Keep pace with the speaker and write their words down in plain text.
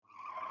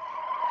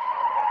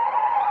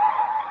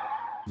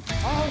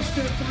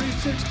Austin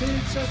 316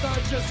 says I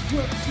just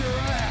whipped your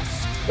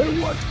ass.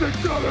 And what's it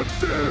gonna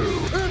do?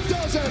 It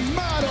doesn't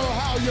matter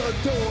how you're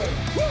doing.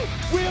 Woo!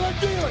 Wheeling,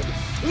 dealing,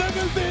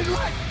 limousine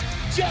right,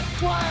 jet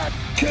flying.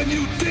 Can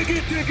you dig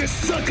it,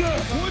 sucker?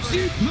 Would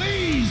you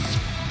please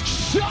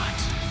shut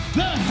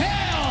the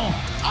hell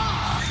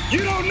up?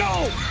 You don't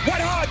know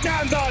what hard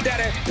times are,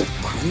 Daddy. The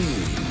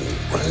cream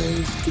will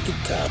rise to the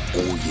top,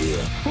 oh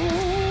yeah.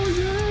 Oh,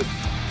 yeah.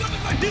 Look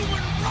at the human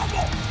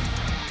rumble.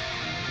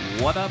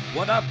 What up,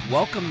 what up?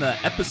 Welcome to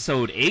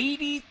episode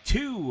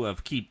 82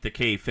 of Keep the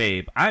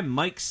Kayfabe. I'm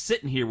Mike,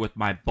 sitting here with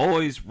my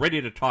boys, ready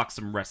to talk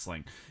some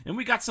wrestling. And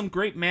we got some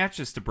great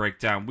matches to break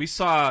down. We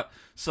saw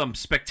some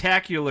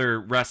spectacular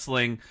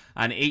wrestling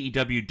on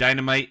AEW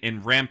Dynamite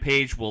and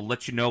Rampage. We'll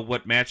let you know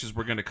what matches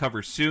we're going to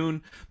cover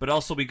soon. But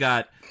also we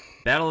got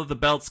Battle of the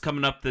Belts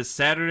coming up this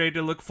Saturday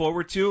to look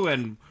forward to,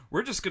 and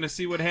we're just going to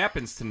see what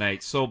happens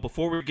tonight. So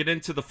before we get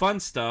into the fun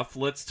stuff,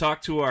 let's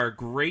talk to our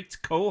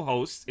great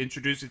co-host,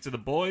 introduce you to the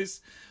boys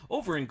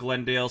over in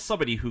Glendale,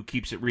 somebody who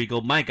keeps it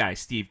regal, my guy,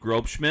 Steve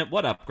Grobschmidt.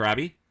 What up,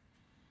 Grabby?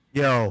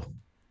 Yo,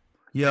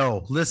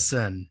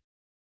 listen.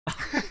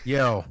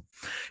 Yo,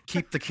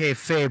 keep the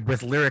kayfabe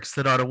with lyrics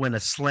that ought to win a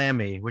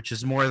Slammy, which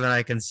is more than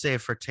I can say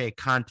for Tay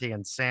Conti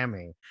and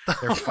Sammy.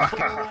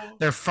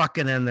 They're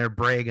fucking and they're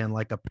bragging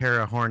like a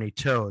pair of horny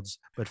toads,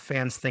 but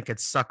fans think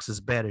it sucks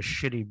as bad as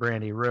shitty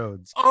Brandy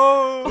Rhodes.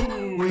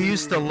 Oh! We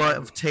used to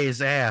love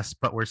Tay's ass,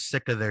 but we're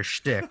sick of their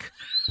shtick.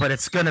 But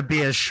it's gonna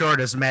be as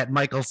short as Matt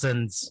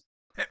Michelson's.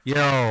 Yo.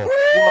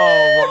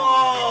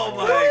 Oh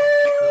my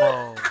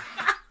Whoa.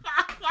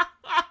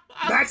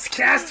 Max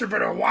Caster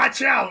better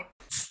watch out.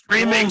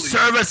 Streaming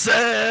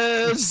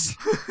services.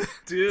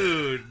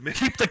 dude, man.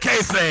 Keep the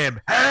kayfabe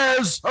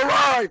has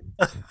arrived.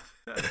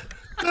 The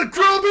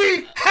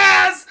Groovy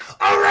has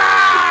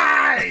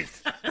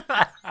arrived.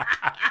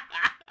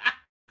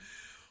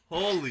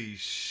 Holy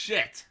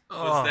shit.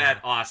 Was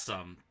that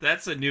awesome.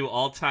 That's a new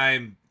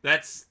all-time,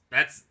 that's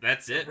it, man.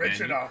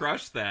 Original. You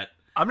crushed that.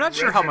 I'm not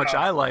sure how much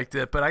I liked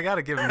it, but I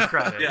gotta give him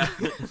credit. Yeah.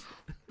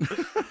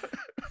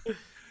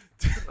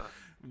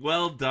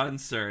 Well done,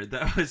 sir.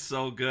 That was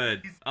so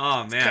good.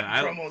 Oh man,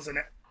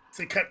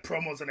 They cut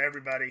promos on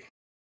everybody.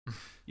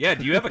 Yeah,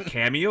 do you have a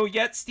cameo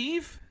yet,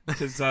 Steve?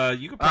 Because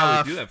you could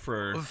probably do that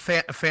for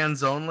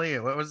fans only.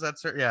 What was that,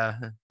 sir?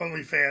 Yeah,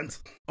 Only fans.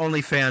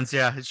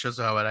 Yeah, it shows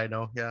how I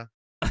know. Yeah,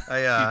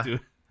 I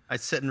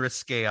sit in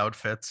risque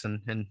outfits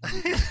and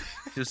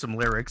do some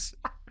lyrics.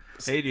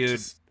 Hey,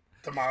 dude,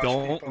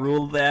 don't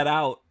rule that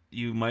out.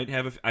 You might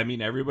have. I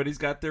mean, everybody's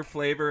got their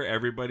flavor.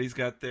 Everybody's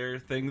got their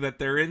thing that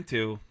they're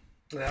into.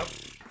 Yep.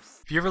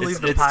 If you ever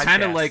leave the podcast, it's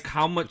kind of like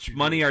how much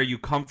money are you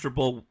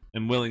comfortable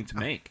and willing to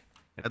make?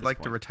 I'd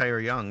like to retire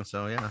young,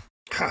 so yeah.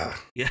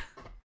 Yeah.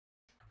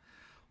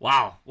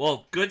 Wow.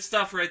 Well, good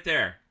stuff right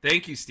there.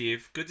 Thank you,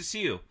 Steve. Good to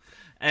see you.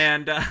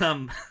 And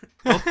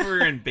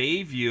over in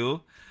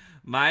Bayview,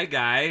 my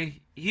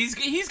guy,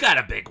 he's got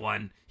a big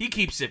one. He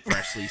keeps it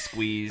freshly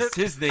squeezed.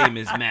 His name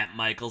is Matt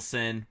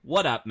Michelson.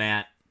 What up,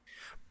 Matt?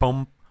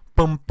 Boom,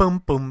 boom,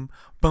 boom, boom,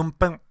 boom,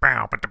 boom,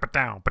 bow,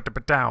 ba-da-ba-dow.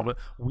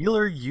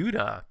 Wheeler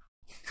Yuta.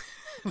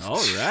 All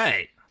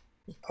right.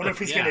 I wonder if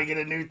he's gonna get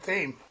a new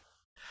theme.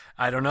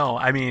 I don't know.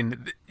 I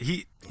mean,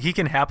 he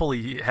can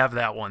happily have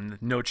that one,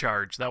 no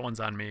charge. That one's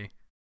on me.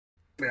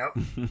 Yep,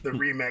 the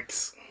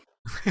remix.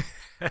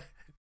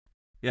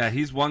 Yeah,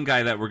 he's one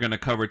guy that we're going to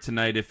cover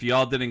tonight. If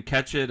y'all didn't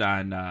catch it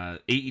on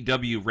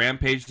AEW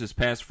Rampage this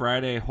past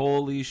Friday,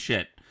 holy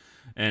shit.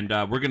 And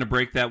we're going to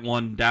break that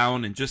one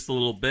down in just a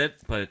little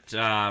bit. But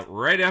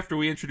right after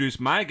we introduce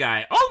my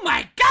guy, oh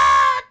my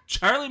God,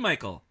 Charlie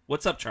Michael.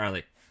 What's up,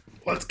 Charlie?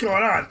 What's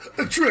going on?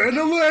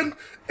 Adrenaline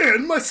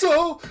in my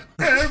soul.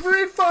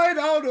 Every fight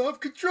out of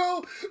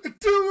control. Do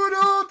it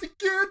all to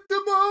get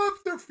them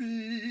off their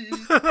feet.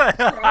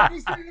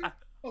 Promising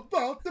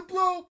about to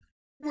blow.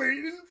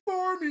 Waiting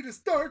for me to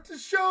start the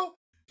show.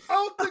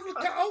 Out the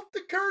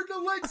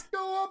curtain, lights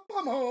go up,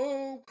 I'm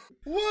home.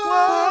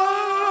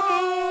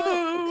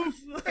 Whoa!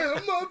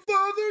 And my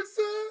father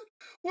said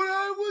when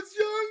I was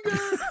younger,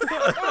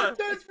 hard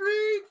times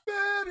read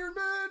better,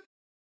 man.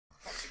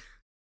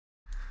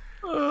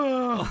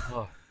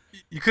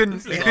 You couldn't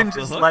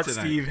just let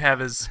tonight. Steve have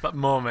his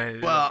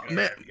moment. Well,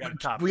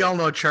 we all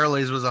know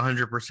Charlie's was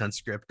 100%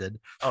 scripted.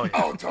 Oh, yeah.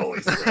 Oh, totally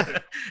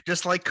scripted.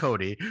 Just like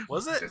Cody.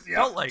 Was it?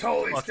 Felt like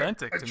totally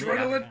authentic to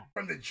Adrenaline me.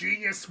 from the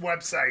Genius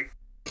website.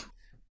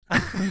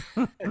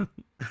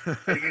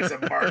 He's a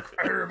mark.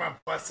 I heard him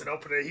busted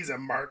open it. He's a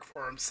mark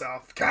for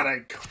himself. God,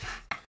 I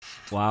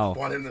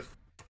want him to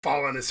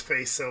fall on his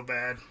face so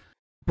bad.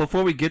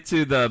 Before we get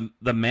to the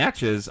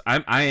matches,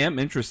 I am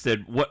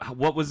interested.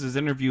 What was his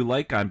interview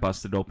like on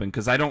Busted Open?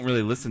 Because I don't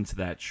really listen to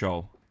that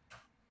show.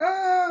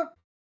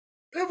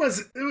 It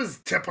was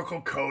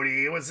typical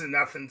Cody. It wasn't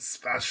nothing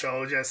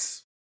special.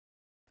 Just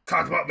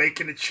talked about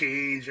making a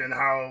change and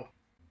how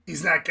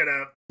he's not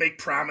gonna make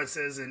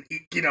promises and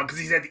eat, because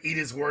he's had to eat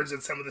his words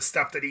and some of the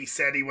stuff that he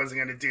said he wasn't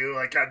gonna do,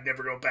 like I'd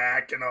never go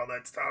back and all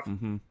that stuff.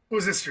 Mm-hmm. It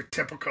was just your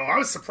typical. I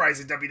was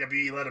surprised that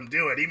WWE let him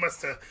do it. He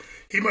must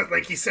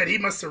like he said, he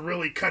must have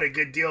really cut a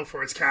good deal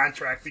for his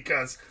contract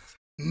because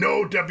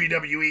no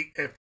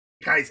WWE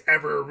guys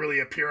ever really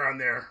appear on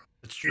there.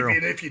 It's true.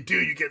 And if you do,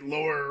 you get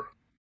lower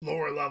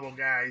level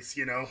guys.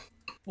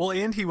 Well,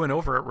 and he went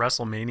over at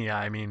WrestleMania.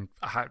 I mean,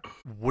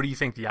 what do you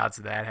think the odds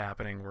of that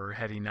happening were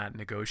had he not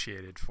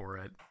negotiated for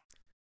it?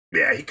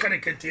 Yeah, he cut a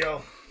good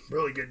deal,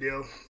 really good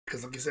deal.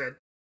 Because like I said,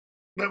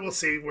 but we'll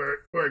see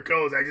where it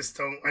goes.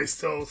 I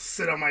still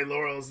sit on my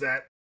laurels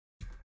that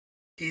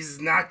he's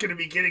not going to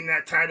be getting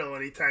that title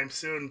anytime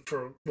soon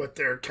for what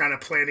they're kind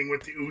of planning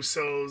with the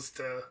Usos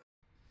to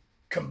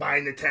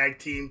combine the tag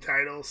team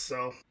titles.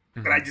 So,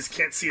 but I just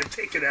can't see him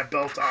taking that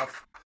belt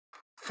off.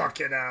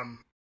 Fucking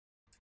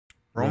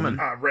Roman.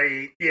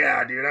 Ray.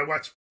 Yeah, dude.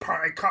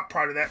 I caught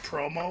part of that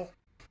promo.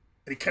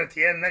 And he cut at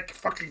the end. And that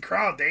fucking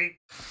crowd,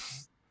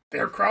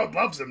 their crowd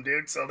loves him,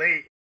 dude. So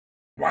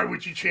why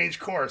would you change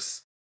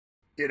course?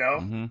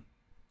 Mm-hmm.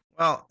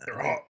 Well,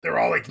 they're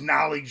all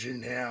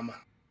acknowledging him.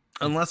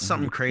 Unless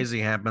something crazy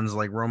happens,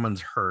 like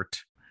Roman's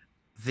hurt,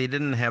 they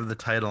didn't have the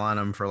title on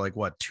him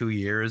for 2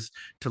 years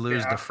to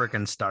lose to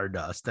frickin'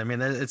 Stardust. I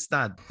mean, it's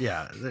not.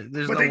 Yeah,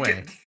 there's no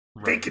way.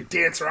 They could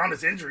dance around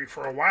his injury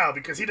for a while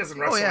because he doesn't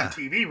wrestle on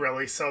TV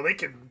really, so they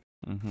could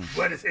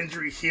let his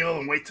injury heal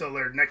and wait till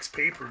their next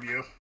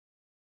pay-per-view.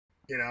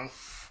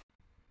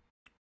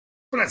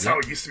 But that's how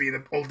it used to be in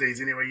the old days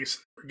anyway. You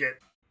used to get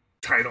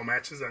title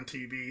matches on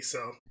TV,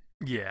 so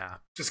yeah,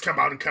 just come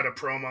out and cut a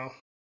promo.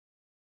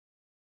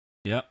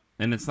 Yep,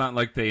 and it's not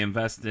like they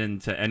invest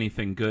into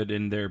anything good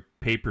in their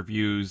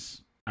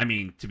pay-per-views. I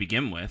mean, to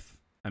begin with,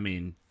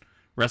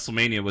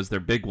 WrestleMania was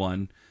their big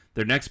one.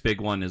 Their next big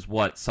one is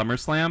what?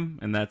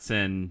 SummerSlam, and that's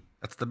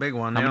the big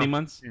one. How many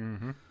months?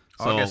 Mm-hmm.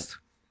 August. So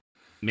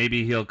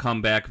maybe he'll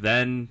come back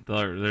then.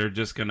 They're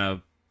just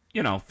gonna,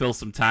 fill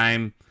some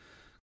time,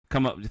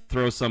 come up,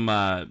 throw some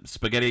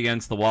spaghetti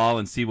against the wall,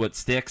 and see what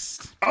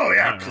sticks. Oh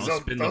yeah, because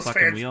spin those the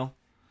fucking fans, wheel.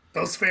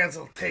 Those fans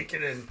will take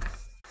it and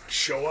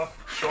show up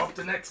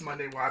the next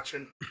Monday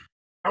watching.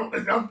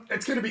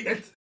 It's gonna be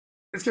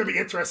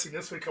interesting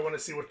this week. I want to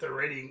see what their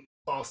rating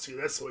falls to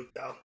this week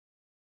though.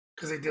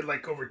 Because they did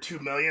over 2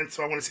 million,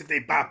 so I want to see if they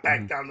bop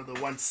back down to the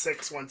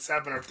 1.6,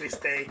 1.7, or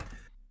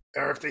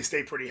if they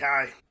stay pretty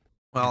high.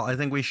 Well, I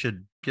think we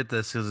should get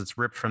this because it's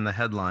ripped from the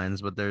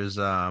headlines, but there's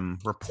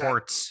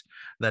reports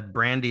that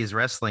Brandy's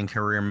wrestling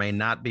career may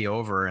not be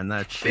over, and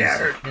that she's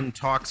in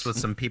talks with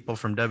some people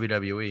from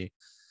WWE.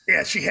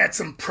 Yeah, she had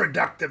some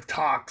productive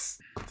talks.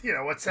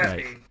 What's that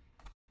mean?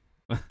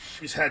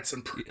 She's had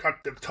some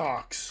productive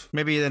talks.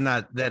 Maybe in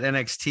that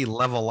NXT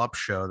Level Up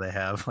show they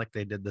have, like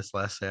they did this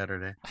last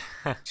Saturday.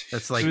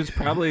 It's like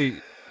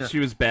she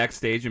was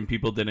backstage and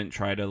people didn't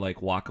try to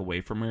walk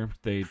away from her.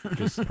 They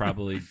just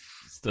probably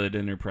stood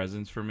in her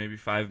presence for maybe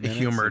 5 minutes.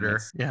 Humored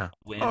her. Yeah.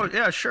 Win. Oh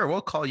yeah, sure.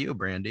 We'll call you,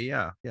 Brandy.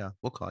 Yeah,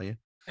 we'll call you.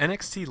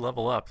 NXT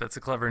Level Up. That's a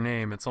clever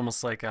name. It's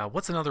almost like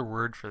what's another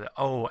word for that?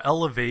 Oh,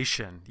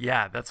 elevation.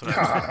 Yeah, that's what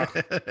I was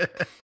thinking.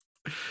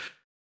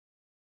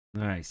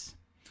 Nice.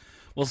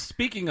 Well,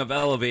 speaking of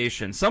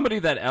elevation, somebody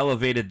that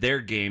elevated their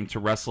game to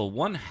wrestle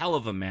one hell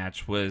of a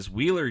match was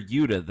Wheeler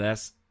Yuta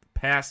this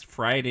past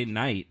Friday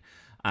night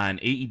on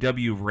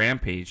AEW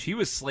Rampage. He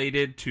was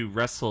slated to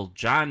wrestle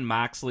Jon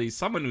Moxley,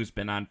 someone who's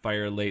been on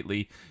fire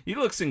lately. He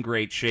looks in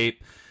great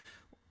shape.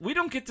 We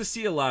don't get to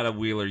see a lot of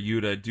Wheeler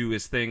Yuta do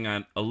his thing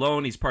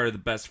alone. He's part of the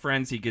Best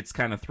Friends. He gets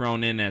kind of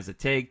thrown in as a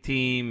tag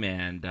team,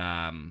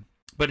 and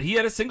but he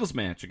had a singles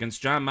match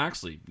against Jon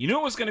Moxley. You knew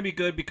it was going to be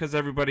good because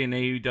everybody in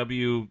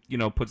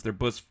AEW, puts their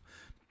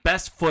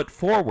best foot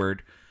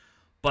forward.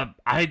 But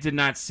I did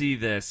not see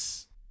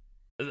this.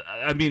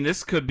 I mean,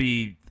 this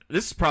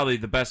is probably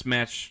the best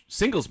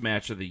singles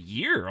match of the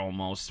year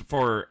almost,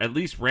 for at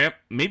least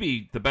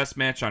maybe the best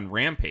match on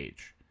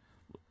Rampage.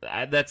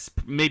 That's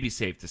maybe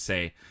safe to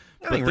say.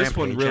 But this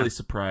one really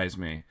surprised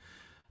me.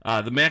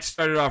 The match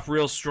started off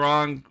real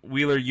strong.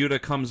 Wheeler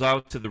Yuta comes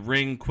out to the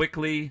ring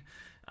quickly.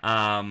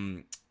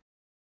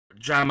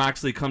 Jon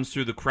Moxley comes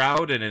through the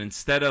crowd, and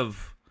instead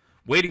of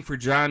waiting for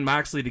Jon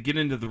Moxley to get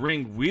into the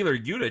ring, Wheeler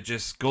Yuta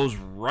just goes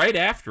right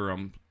after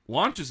him,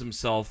 launches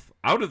himself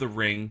out of the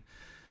ring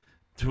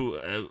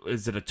to,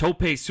 is it a tope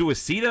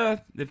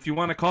suicida, if you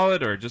want to call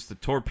it, or just a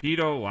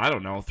torpedo? I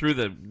don't know. Through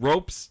the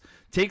ropes,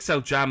 takes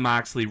out Jon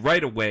Moxley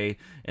right away,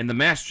 and the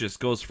match just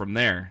goes from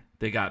there.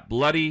 They got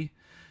bloody,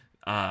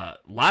 a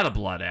lot of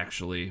blood,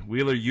 actually.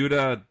 Wheeler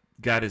Yuta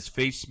got his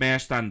face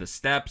smashed on the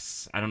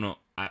steps. I don't know.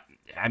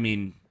 I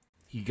mean,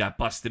 he got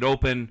busted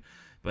open,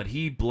 but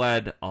he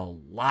bled a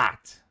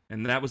lot.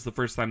 And that was the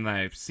first time that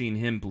I've seen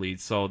him bleed,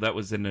 so that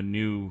was in a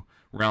new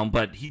realm.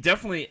 But he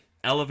definitely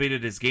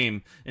elevated his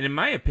game. And in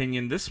my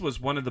opinion, this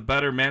was one of the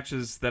better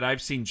matches that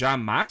I've seen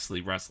Jon Moxley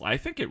wrestle. I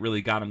think it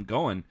really got him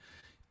going.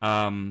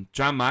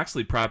 Jon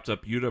Moxley propped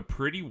up Yuta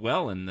pretty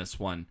well in this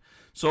one.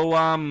 So,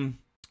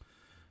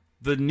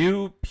 the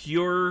new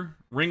pure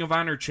Ring of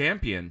Honor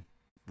champion,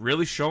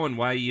 really showing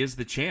why he is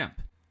the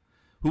champ.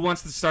 Who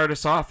wants to start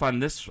us off on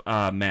this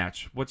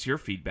match? What's your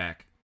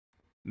feedback,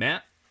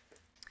 Matt?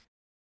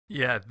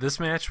 Yeah, this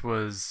match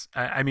was,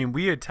 I mean,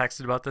 we had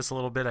texted about this a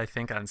little bit, I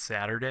think, on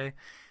Saturday.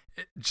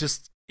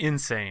 Just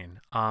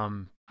insane.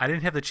 I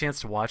didn't have the chance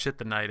to watch it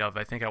the night of.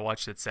 I think I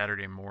watched it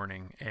Saturday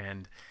morning.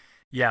 And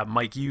yeah,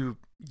 Mike, you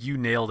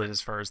nailed it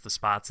as far as the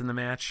spots in the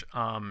match.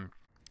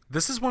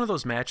 This is one of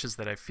those matches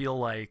that I feel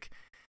like,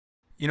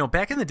 you know,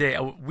 back in the day,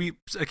 we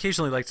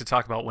occasionally like to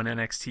talk about when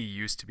NXT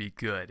used to be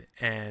good.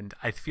 And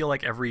I feel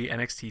like every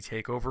NXT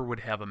takeover would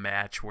have a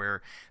match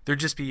where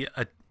there'd just be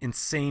an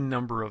insane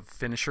number of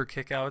finisher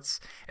kickouts.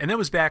 And that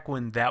was back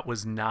when that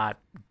was not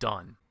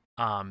done.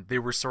 They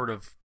were sort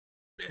of,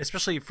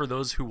 especially for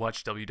those who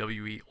watch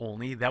WWE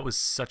only, that was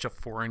such a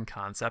foreign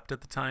concept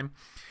at the time.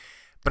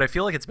 But I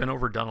feel like it's been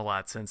overdone a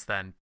lot since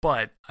then.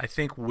 But I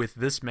think with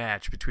this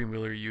match between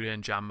Wheeler Yuta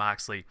and Jon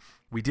Moxley,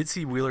 we did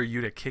see Wheeler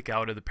Yuta kick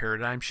out of the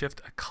paradigm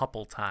shift a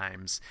couple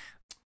times.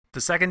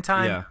 The second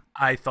time,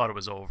 I thought it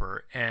was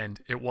over, and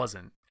it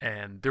wasn't.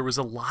 And there was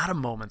a lot of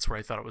moments where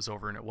I thought it was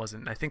over, and it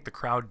wasn't. And I think the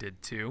crowd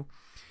did too.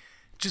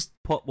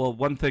 Well,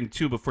 one thing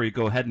too before you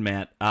go ahead,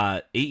 Matt.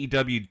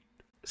 AEW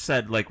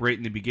said like right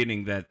in the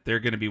beginning that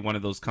they're going to be one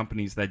of those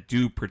companies that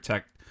do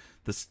protect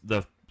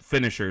the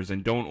finishers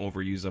and don't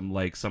overuse them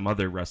like some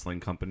other wrestling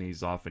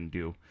companies often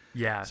do.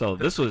 Yeah. So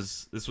this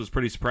was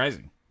pretty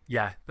surprising.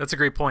 Yeah, that's a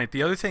great point.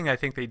 The other thing I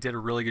think they did a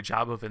really good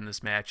job of in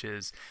this match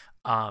is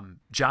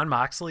Jon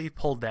Moxley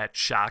pulled that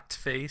shocked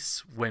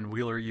face when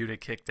Wheeler Yuta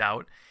kicked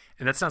out.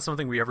 And that's not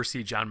something we ever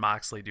see Jon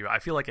Moxley do. I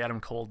feel like Adam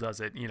Cole does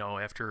it, you know,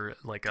 after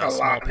like a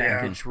small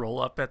package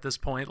roll up at this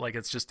point. Like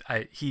it's just,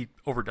 he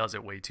overdoes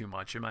it way too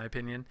much in my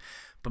opinion.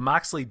 But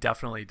Moxley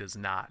definitely does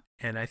not.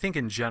 And I think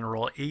in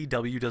general,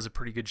 AEW does a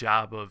pretty good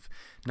job of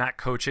not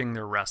coaching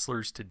their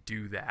wrestlers to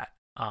do that.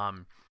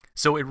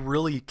 So it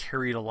really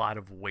carried a lot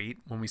of weight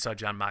when we saw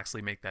Jon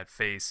Moxley make that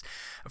face.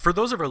 For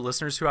those of our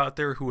listeners who are out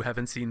there who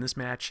haven't seen this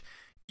match,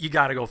 you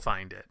got to go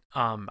find it.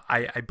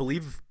 I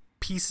believe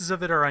pieces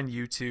of it are on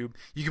YouTube.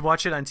 You can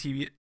watch it on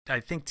TV, I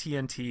think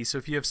TNT. So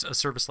if you have a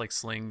service like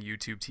Sling,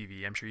 YouTube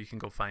TV, I'm sure you can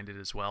go find it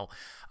as well.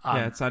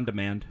 Yeah, it's on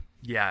demand.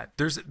 Yeah,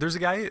 there's a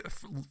guy,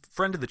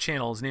 friend of the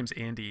channel, his name's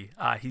Andy.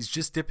 He's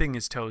just dipping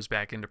his toes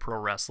back into pro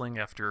wrestling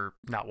after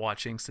not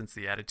watching since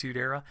the Attitude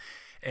Era.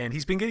 And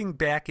he's been getting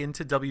back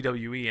into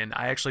WWE, and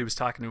I actually was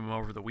talking to him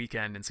over the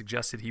weekend and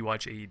suggested he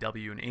watch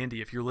AEW. And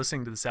Andy, if you're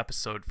listening to this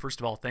episode, first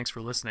of all, thanks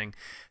for listening.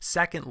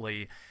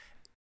 Secondly,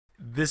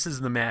 this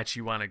is the match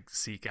you want to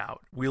seek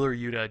out. Wheeler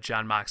Yuta,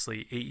 Jon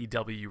Moxley,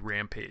 AEW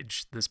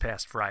Rampage this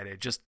past Friday.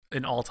 Just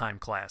an all-time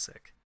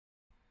classic.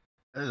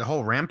 The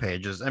whole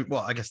Rampage is,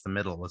 well, I guess the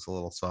middle was a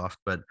little soft,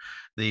 but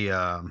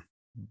the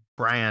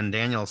Bryan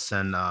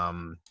Danielson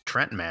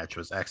Trent match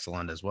was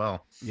excellent as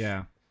well.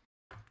 Yeah.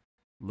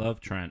 Love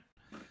Trent.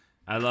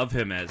 I love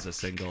him as a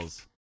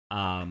singles.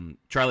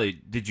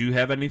 Charlie, did you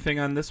have anything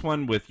on this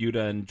one with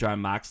Yuta and Jon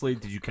Moxley?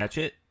 Did you catch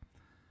it?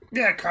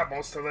 Yeah, I caught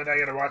most of it. I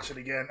gotta watch it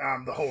again.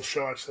 The whole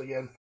show actually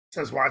again.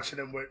 So I was watching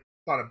it with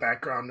a lot of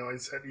background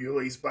noise at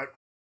Yuli's, but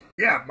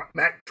yeah,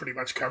 Matt pretty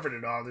much covered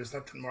it all. There's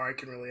nothing more I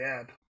can really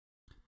add.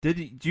 Where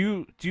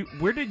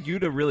did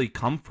Yuta really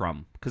come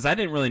from? Because I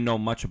didn't really know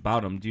much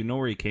about him. Do you know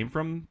where he came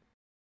from?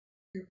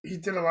 He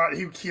did a lot.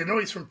 I know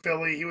he's from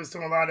Philly. He was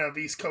doing a lot of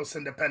East Coast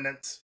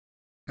independence,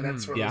 and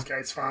that's where those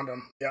guys found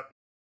him. Yep.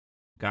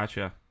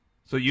 Gotcha.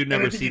 So you'd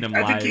never seen him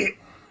live?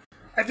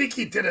 I think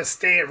he did a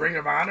stay at Ring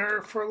of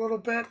Honor for a little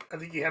bit. I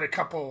think he had a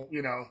couple,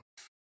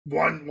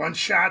 one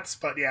shots,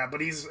 but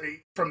he's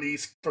from the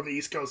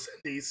East Coast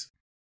Indies.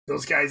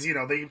 Those guys,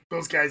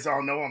 those guys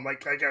all know him.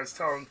 Like I was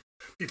telling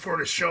before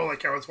the show,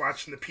 like I was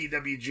watching the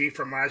PWG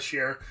from last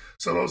year.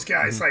 So those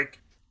guys,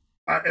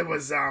 it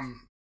was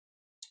come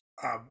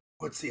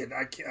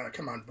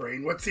on,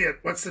 brain. What's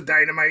the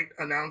Dynamite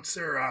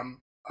announcer?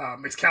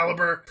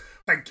 Excalibur.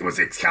 Like it was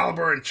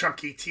Excalibur and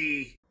Chuck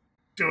E.T.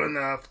 doing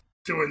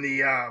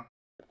the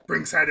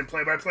ringside and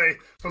play-by-play.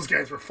 Those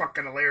guys were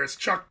fucking hilarious.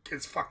 Chuck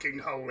is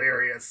fucking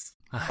hilarious.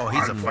 Oh,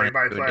 he's a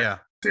play-by-play. Yeah.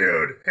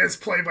 Dude, his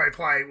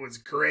play-by-play was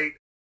great.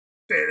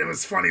 It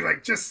was funny,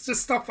 like just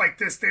stuff like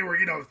this. They were,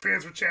 the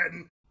fans were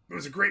chatting. It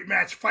was a great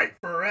match. Fight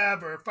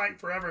forever.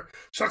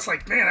 Chuck's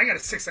like, man, I got a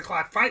 6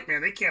 o'clock fight,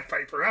 man. They can't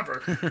fight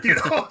forever.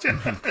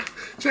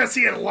 Just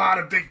he had a lot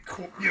of big,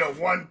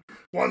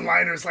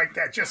 one-liners like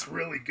that. Just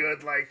really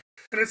good. Like,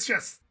 and it's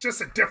just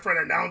a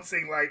different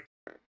announcing. Like,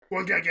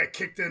 one guy got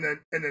kicked in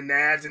the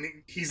nads, and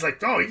he's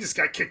like, oh, he just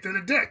got kicked in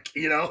the dick.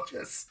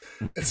 It's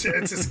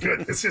just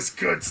good. It's just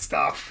good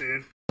stuff,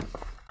 dude.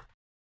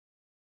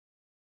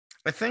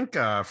 I think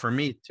for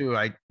me too,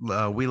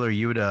 Wheeler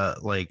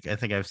Yuta, like I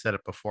think I've said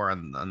it before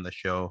on the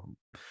show,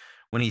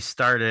 when he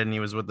started and he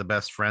was with the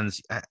Best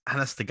Friends,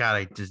 honest to God,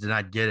 I just did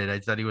not get it. I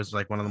thought he was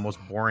like one of the most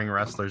boring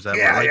wrestlers ever.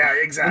 Yeah,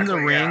 exactly. In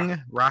the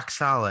ring, rock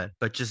solid,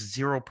 but just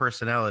zero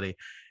personality.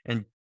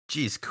 And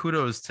geez,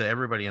 kudos to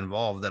everybody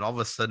involved that all of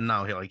a sudden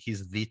now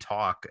he's the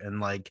talk, and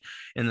like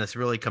in this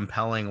really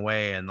compelling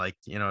way, and like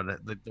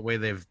the way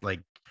they've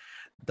like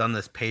done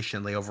this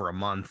patiently over a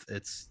month.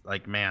 It's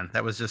like, man,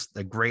 that was just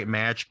a great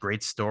match,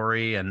 great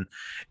story, and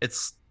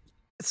it's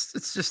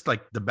it's just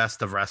like the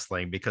best of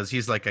wrestling because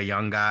he's like a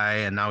young guy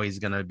and now he's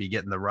gonna be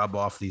getting the rub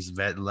off these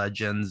vet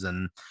legends,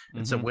 and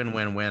it's a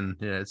win-win-win.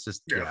 Yeah, it's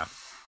just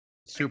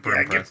super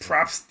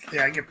impressive.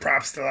 I give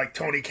props to like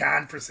Tony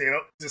Khan for saying,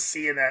 just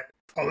seeing that,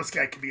 this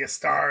guy could be a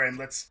star and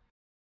let's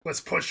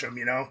push him,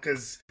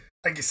 because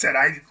like you said,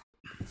 I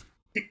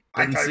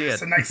thought he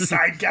was a nice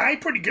side guy,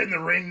 pretty good in the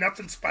ring,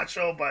 nothing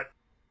special, but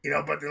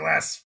the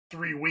last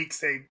 3 weeks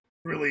they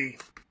really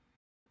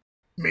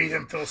made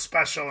him feel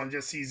special, and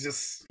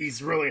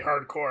he's really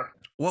hardcore.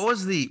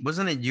 Wasn't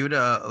it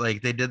Yuta?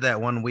 Like they did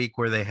that one week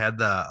where they had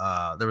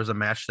there was a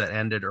match that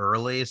ended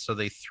early, so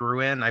they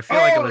threw in. I feel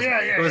like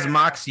it was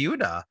Mox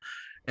Yuta,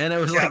 and it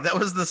was like that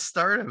was the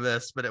start of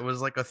this, but it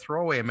was like a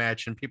throwaway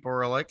match, and people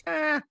were like,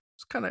 it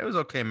was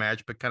okay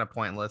match, but kind of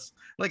pointless.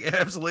 Like it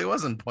absolutely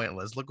wasn't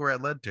pointless. Look where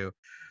it led to.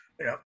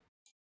 Yeah,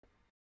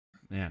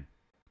 man.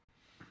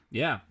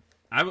 Yeah,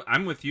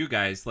 I'm with you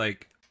guys.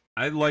 Like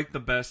I like the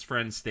Best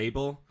Friend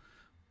stable.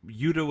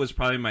 Yuta was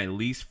probably my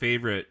least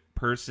favorite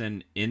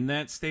person in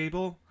that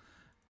stable,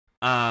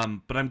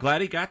 but I'm glad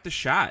he got the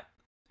shot.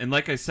 And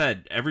like I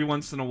said, every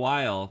once in a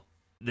while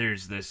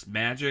there's this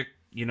magic,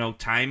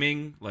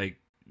 timing, like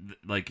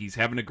he's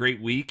having a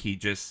great week. He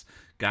just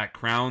got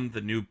crowned the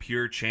new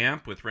pure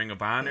champ with Ring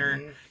of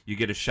Honor. You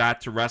get a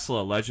shot to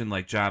wrestle a legend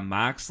like Jon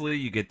Moxley.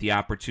 You get the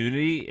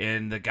opportunity,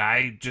 and the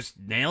guy just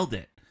nailed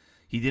it.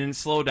 He didn't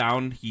slow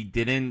down. He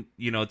didn't,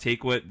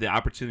 take the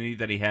opportunity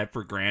that he had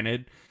for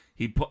granted.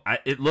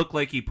 It looked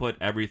like he put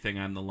everything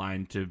on the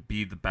line to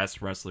be the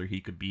best wrestler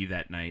he could be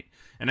that night.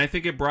 And I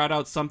think it brought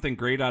out something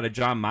great out of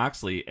Jon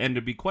Moxley. And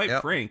to be quite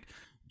frank,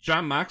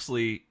 Jon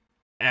Moxley,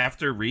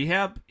 after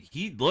rehab,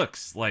 he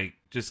looks like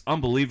just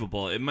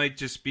unbelievable. It might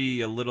just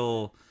be a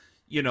little,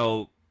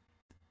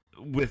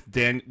 with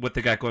what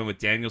they got going with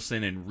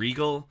Danielson and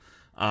Regal.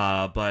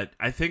 But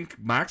I think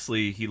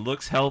Moxley, he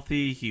looks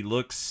healthy. He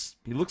looks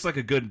like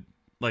a good,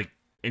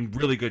 in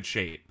really good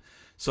shape.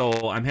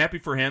 So I'm happy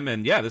for him,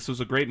 and this was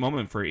a great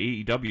moment for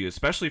AEW,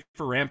 especially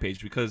for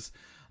Rampage, because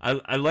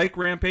I like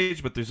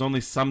Rampage, but there's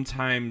only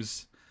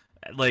sometimes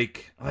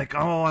like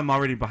I'm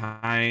already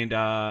behind.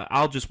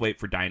 I'll just wait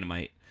for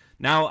Dynamite.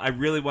 Now I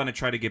really want to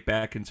try to get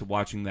back into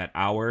watching that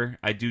hour.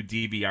 I do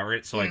DVR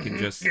it so I can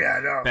just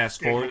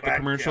fast forward the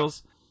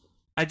commercials.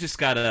 I just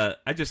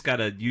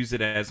gotta use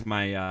it as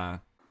my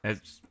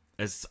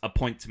as a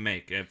point to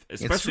make,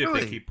 especially if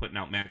they keep putting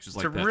out matches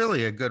like that. It's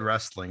really a good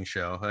wrestling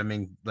show. I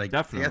mean,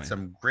 definitely. They had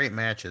some great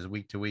matches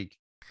week to week.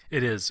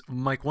 It is.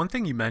 Mike, one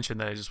thing you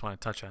mentioned that I just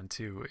want to touch on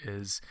too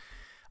is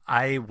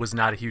I was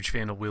not a huge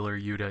fan of Wheeler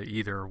Yuta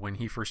either when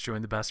he first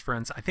joined the Best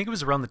Friends. I think it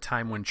was around the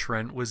time when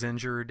Trent was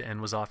injured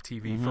and was off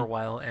TV for a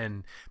while,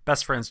 and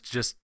Best Friends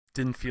just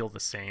didn't feel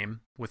the same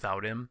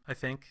without him, I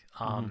think.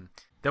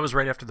 That was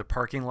right after the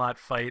parking lot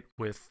fight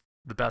with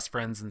the Best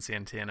Friends and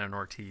Santana and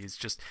Ortiz.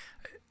 Just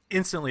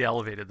instantly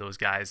elevated those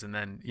guys, and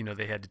then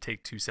they had to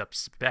take 2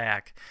 steps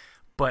back.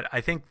 But I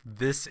think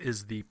this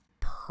is the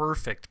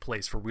perfect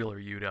place for Wheeler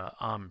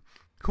Yuta.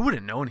 Who would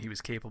have known he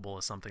was capable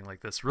of something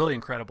like this? Really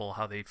incredible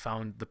how they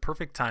found the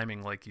perfect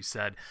timing, like you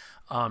said.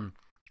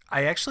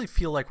 I actually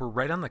feel like we're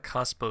right on the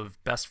cusp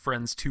of Best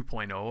Friends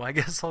 2.0, I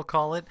guess I'll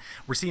call it.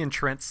 We're seeing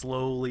Trent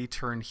slowly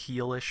turn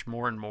heelish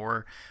more and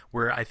more,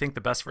 where I think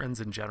the Best Friends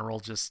in general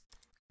just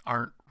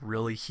aren't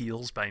really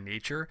heels by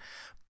nature.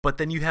 But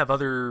then you have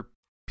other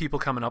people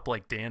coming up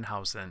like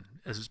Danhausen,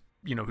 as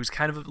who's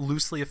kind of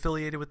loosely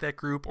affiliated with that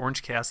group.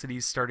 Orange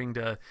Cassidy's starting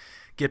to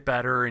get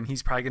better, and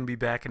he's probably going to be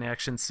back in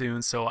action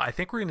soon. So I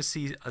think we're going to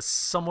see a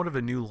somewhat of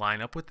a new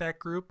lineup with that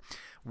group,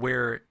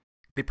 where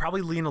they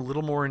probably lean a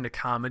little more into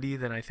comedy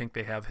than I think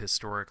they have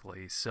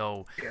historically.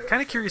 So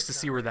kind of curious to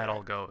see where that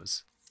all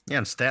goes. Yeah,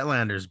 and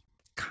Statlander's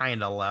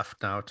kind of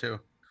left now too.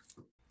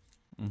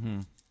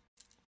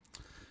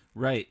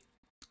 Right.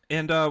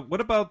 And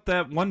what about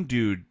that one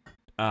dude?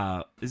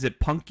 Is it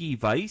Punky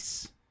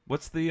Vice?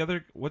 What's the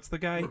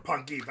guy?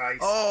 Punky Vice.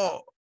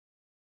 Oh,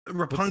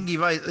 Punky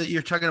Vice.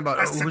 You're talking about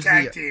that's the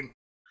tag team.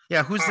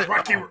 Yeah, who's the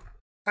Rocky?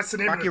 That's the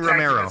name Rocky of the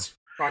Romero.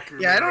 Rocky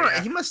Yeah, Romero, I don't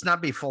know. He must not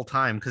be full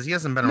time because he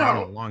hasn't been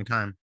around in a long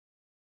time.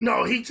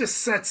 No, he just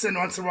sets in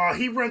once in a while.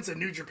 He runs a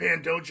New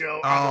Japan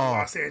dojo out of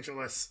Los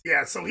Angeles.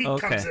 Yeah, so he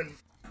comes in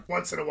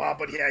once in a while,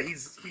 but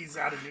he's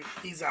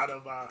out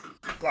of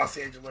Los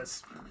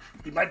Angeles.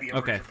 He might be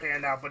over in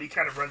Japan now, but he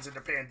kind of runs a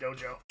Japan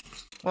dojo.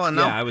 Well,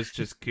 no. Yeah, I was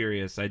just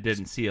curious. I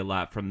didn't see a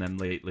lot from them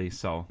lately,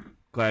 so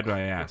glad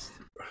I asked.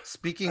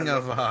 Speaking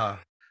of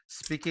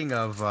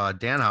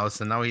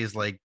Danhausen, now he's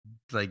like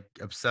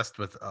obsessed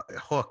with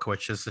Hook,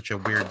 which is such a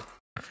weird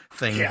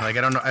thing. Yeah. Like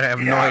I don't know. I have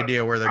no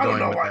idea where they're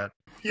going with that.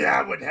 Yeah,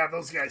 I wouldn't have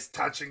those guys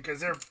touching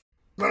because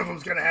one of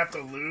them's gonna have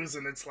to lose,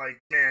 and it's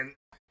like, man,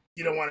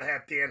 you don't want to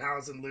have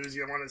Danhausen lose.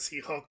 You don't want to see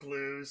Hook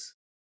lose.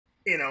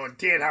 And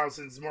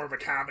Danhausen's more of a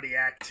comedy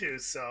act too,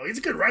 so he's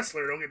a good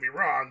wrestler. Don't get me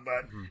wrong,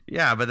 but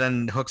yeah, but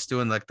then Hook's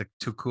doing like the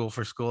too cool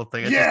for school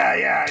thing.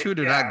 Two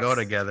do not go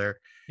together.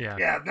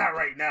 Yeah, not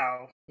right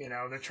now.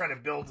 They're trying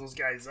to build those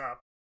guys up.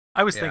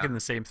 I was Yeah. thinking the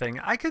same thing.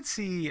 I could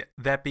see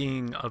that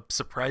being a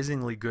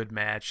surprisingly good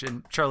match.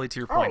 And Charlie, to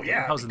your point,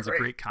 yeah, it'd be Danhausen's a great.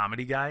 great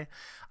comedy guy.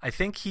 I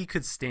think he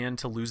could stand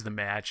to lose the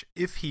match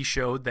if he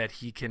showed that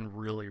he can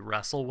really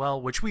wrestle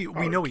well, which we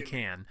know he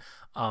can.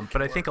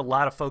 But I think a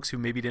lot of folks who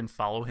maybe didn't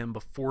follow him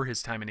before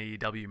his time in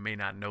AEW may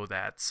not know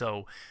that.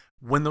 So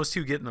when those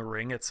two get in the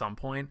ring at some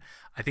point,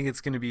 I think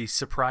it's going to be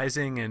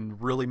surprising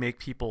and really make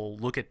people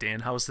look at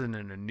Danhausen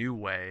in a new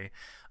way.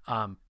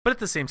 But at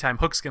the same time,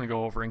 Hook's going to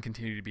go over and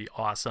continue to be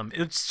awesome.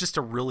 It's just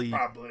a really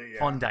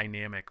fun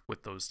dynamic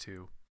with those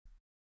two.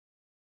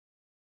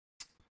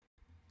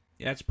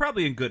 Yeah, it's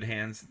probably in good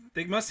hands.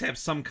 They must have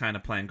some kind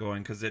of plan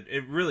going because it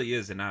really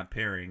is an odd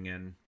pairing.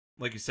 And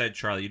like you said,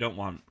 Charlie, you don't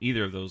want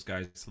either of those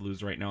guys to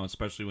lose right now,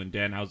 especially when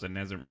Danhausen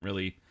hasn't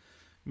really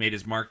made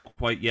his mark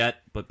quite yet,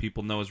 but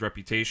people know his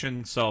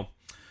reputation. So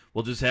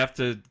we'll just have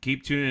to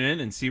keep tuning in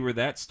and see where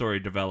that story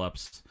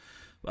develops.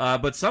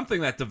 But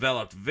something that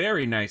developed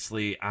very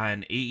nicely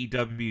on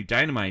AEW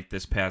Dynamite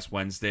this past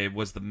Wednesday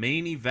was the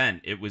main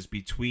event. It was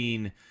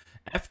between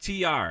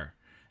FTR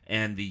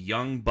and the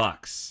Young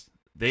Bucks.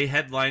 They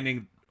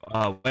headlining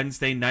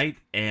Wednesday night,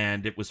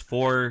 and it was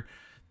for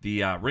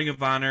the Ring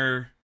of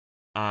Honor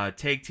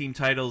tag team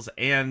titles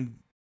and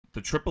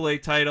the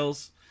AAA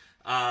titles.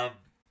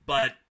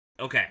 But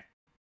okay,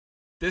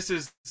 this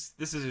is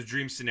a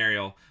dream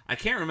scenario. I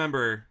can't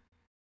remember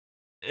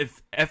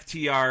if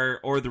FTR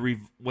or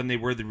when they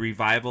were the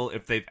Revival,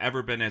 if they've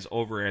ever been as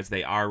over as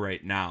they are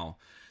right now.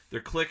 They're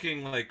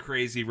clicking like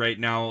crazy right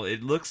now.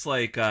 It looks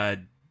like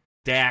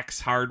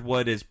Dax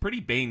Hardwood is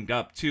pretty banged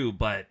up too,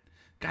 but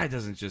guy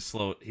doesn't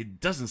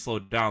slow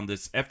down.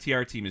 This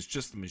FTR team is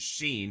just a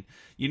machine.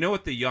 You know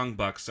what the Young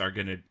Bucks are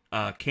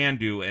can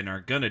do and are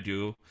gonna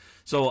do.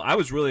 So I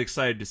was really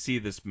excited to see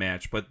this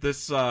match, but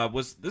this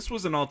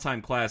was an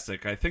all-time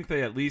classic. I think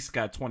they at least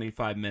got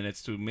 25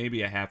 minutes to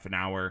maybe a half an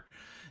hour.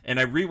 And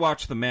I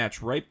rewatched the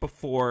match right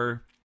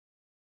before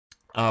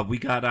we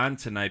got on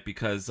tonight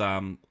because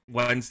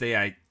Wednesday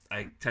I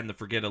tend to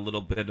forget a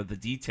little bit of the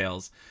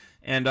details.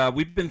 And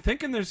we've been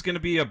thinking there's going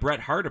to be a Bret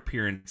Hart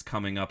appearance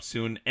coming up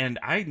soon, and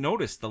I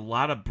noticed a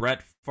lot of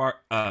Bret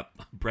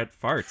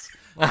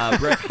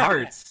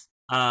Hart's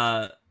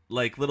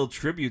like little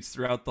tributes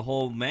throughout the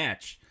whole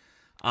match.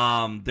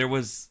 FTR,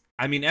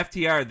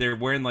 they're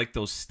wearing like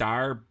those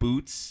star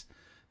boots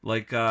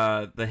like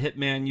the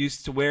Hitman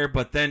used to wear,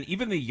 but then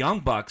even the Young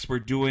Bucks were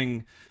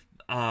doing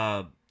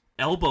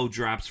elbow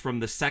drops from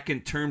the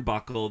second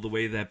turnbuckle the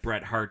way that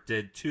Bret Hart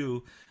did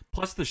too.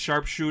 Plus the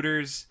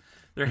sharpshooters.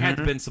 There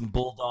had been some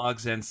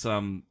bulldogs and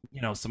some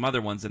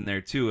other ones in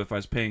there too if I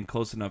was paying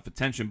close enough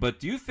attention. But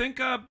do you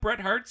think Bret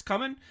Hart's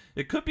coming?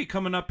 It could be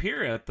coming up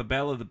here at the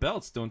Battle of the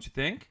Belts, don't you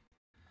think?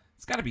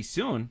 It's got to be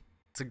soon.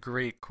 It's a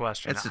great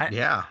question.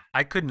 Yeah.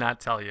 I could not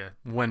tell you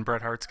when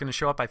Bret Hart's going to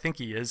show up. I think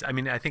he is. I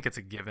mean, I think it's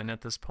a given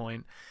at this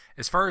point.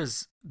 As far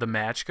as the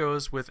match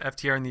goes with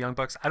FTR and the Young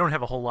Bucks, I don't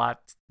have a whole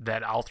lot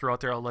that I'll throw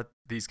out there. I'll let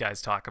these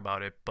guys talk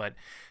about it. But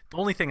the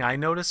only thing I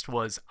noticed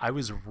was I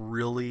was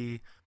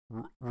really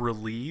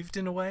relieved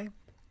in a way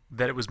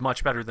that it was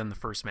much better than the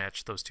first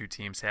match those two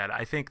teams had.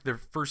 I think their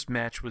first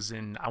match was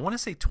in, I want to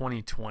say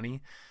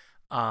 2020.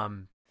 I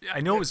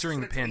know it was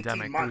during the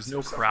pandemic. There was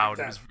no crowd.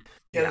 Like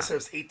this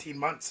was 18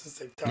 months since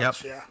they've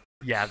touched. Yep.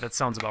 Yeah, that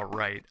sounds about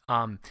right.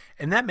 And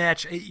that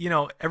match,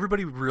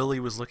 everybody really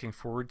was looking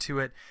forward to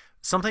it.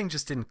 Something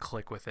just didn't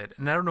click with it.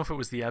 And I don't know if it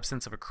was the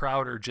absence of a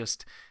crowd or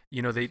just,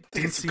 they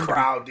didn't seem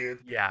crowd, dude.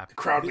 Yeah. The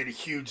crowd made a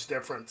huge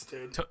difference,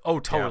 dude.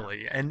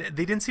 Totally. Yeah. And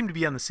they didn't seem to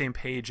be on the same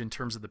page in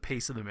terms of the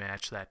pace of the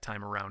match that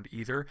time around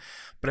either.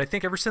 But I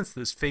think ever since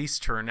this face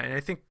turn, and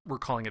I think we're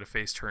calling it a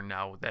face turn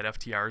now that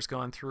FTR's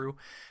gone through,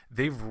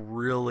 they've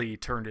really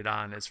turned it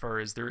on as far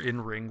as their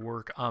in-ring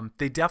work.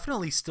 They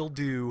definitely still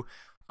do,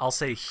 I'll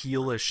say,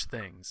 heelish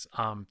things.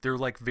 They're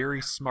like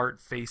very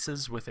smart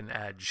faces with an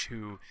edge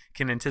who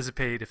can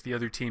anticipate if the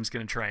other team's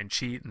going to try and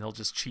cheat, and they'll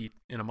just cheat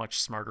in a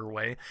much smarter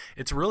way.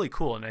 It's really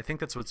cool, and I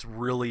think that's what's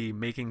really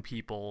making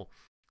people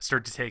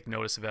start to take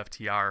notice of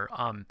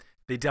FTR.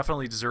 They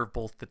definitely deserve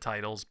both the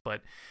titles,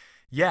 but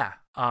yeah,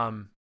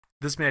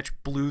 this match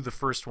blew the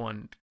first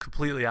one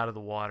completely out of the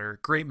water.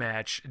 Great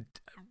match,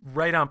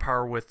 right on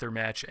par with their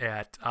match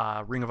at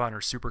Ring of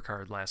Honor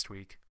Supercard last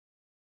week.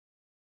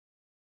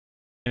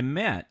 And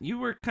Matt, you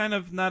were kind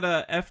of not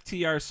a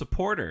FTR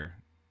supporter.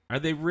 Are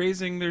they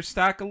raising their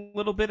stock a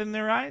little bit in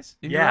their eyes?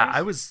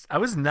 I was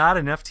not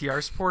an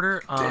FTR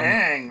supporter.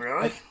 Dang,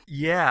 really?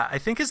 I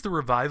think as the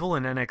Revival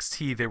in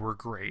NXT, they were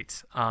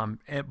great.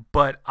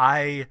 But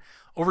I,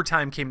 over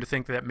time, came to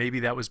think that maybe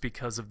that was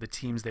because of the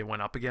teams they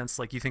went up against.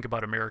 Like you think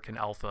about American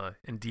Alpha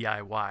and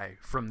DIY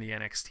from the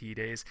NXT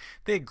days.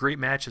 They had great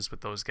matches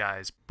with those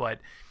guys. But,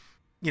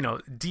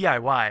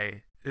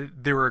 DIY...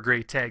 they were a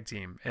great tag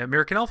team.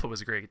 American Alpha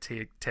was a great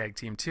tag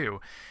team too.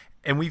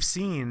 And we've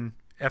seen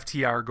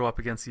FTR go up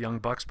against the Young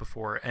Bucks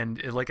before.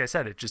 And like I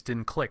said, it just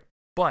didn't click.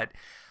 But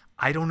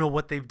I don't know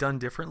what they've done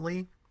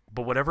differently.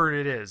 But whatever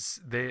it is,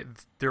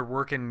 they're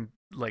working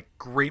like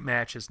great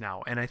matches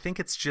now. And I think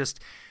it's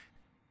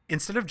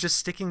instead of just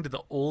sticking to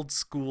the old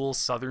school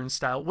Southern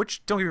style,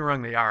 which don't get me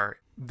wrong,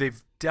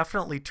 they've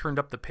definitely turned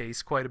up the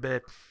pace quite a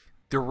bit.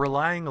 They're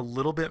relying a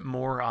little bit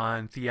more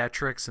on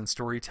theatrics and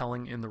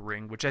storytelling in the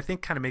ring, which I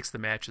think kind of makes the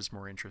matches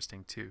more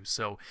interesting too.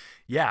 So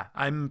yeah,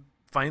 I'm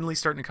finally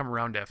starting to come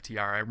around to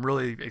FTR. I'm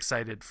really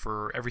excited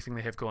for everything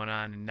they have going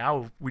on, and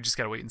now we just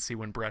got to wait and see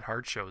when Bret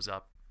Hart shows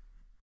up.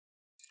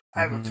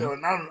 I have a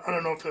feeling. I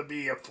don't know if he'll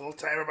be a full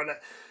timer, but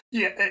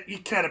yeah, you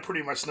kind of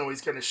pretty much know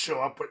he's going to show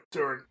up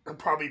during. He'll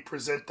probably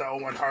present the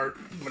Owen Hart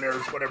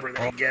winners, whatever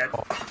they get.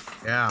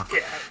 Yeah.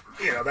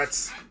 Yeah,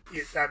 that's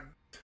that.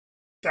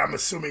 I'm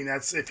assuming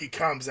that's if he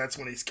comes, that's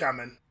when he's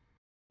coming.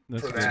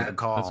 That's for a that. good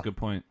call. That's a good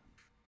point.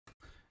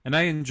 And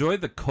I enjoy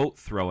the coat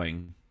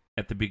throwing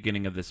at the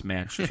beginning of this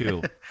match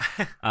too.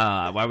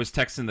 I was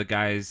texting the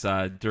guys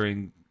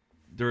during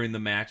the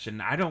match, and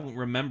I don't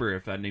remember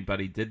if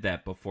anybody did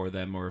that before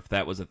them or if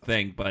that was a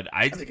thing. But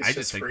I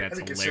just think that's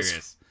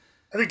hilarious.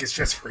 I think it's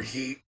just for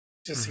heat,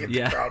 just to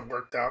get the crowd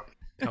worked up.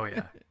 Oh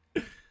yeah.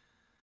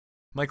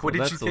 Mike, what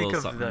did you think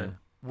of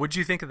what'd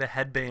you think of the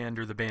headband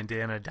or the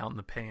bandana down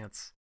the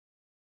pants?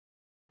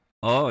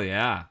 Oh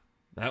yeah,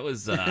 that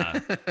was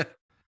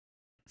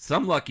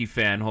some lucky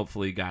fan.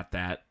 Hopefully got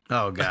that.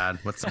 Oh God,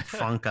 with some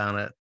funk on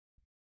it.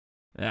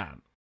 Yeah,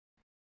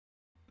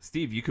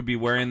 Steve, you could be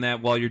wearing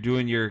that while you're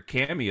doing your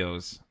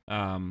cameos.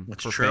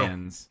 That's for true.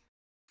 Fans.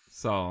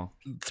 So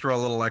throw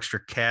a little extra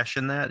cash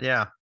in that.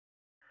 Yeah,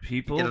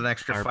 people get an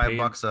extra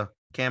 $5 a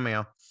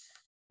cameo.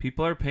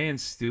 People are paying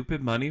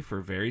stupid money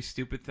for very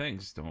stupid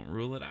things. Don't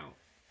rule it out.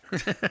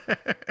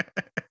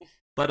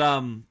 But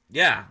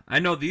yeah, I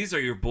know these are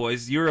your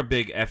boys. You're a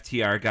big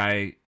FTR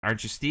guy,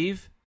 aren't you,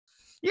 Steve?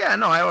 Yeah,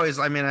 no,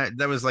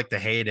 that was like the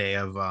heyday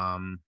of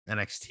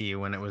NXT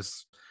when it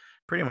was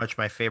pretty much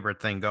my favorite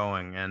thing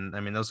going. And I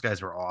mean, those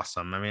guys were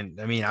awesome. I mean,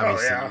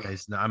 obviously, you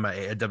guys know I'm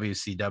a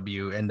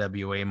WCW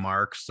NWA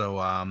mark, so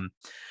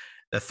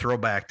the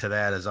throwback to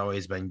that has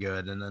always been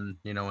good. And then,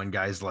 when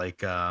guys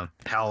like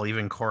hell,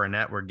 even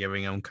Coronet were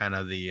giving them kind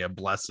of the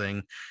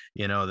blessing,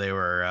 they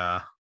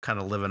were kind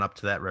of living up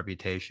to that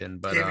reputation.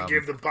 But he even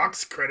gave the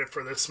Bucks credit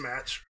for this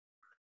match.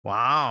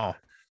 Wow,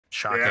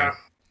 shocking. Yeah.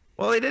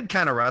 Well, they did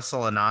kind of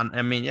wrestle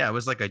it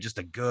was like just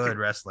a good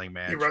wrestling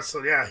match. He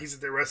wrestled,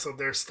 they wrestled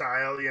their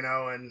style,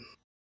 and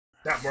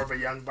not more of a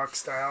Young Buck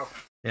style.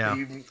 Yeah.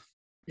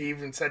 He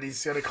even said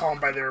he's going to call them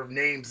by their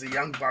names, the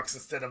Young Bucks,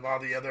 instead of all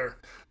the other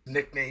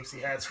nicknames he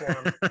has for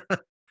them.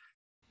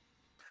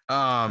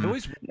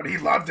 But he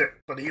loved it.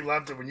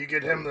 When you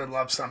get him to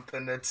love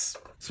something,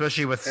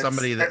 especially with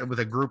somebody with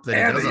a group that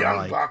he doesn't the Young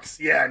like. Bucks,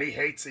 yeah, and he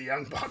hates the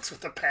Young Bucks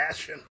with a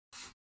passion,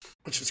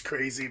 which is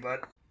crazy.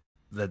 But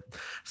that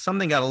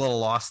something got a little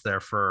lost there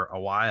for a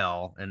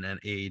while in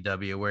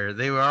AEW, where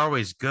they were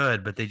always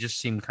good, but they just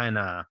seemed kind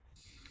of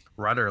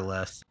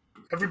rudderless.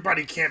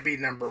 Everybody can't be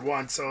number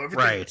one, so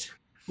everything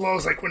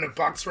flows like when the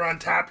Bucks were on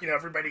top.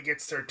 Everybody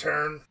gets their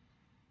turn.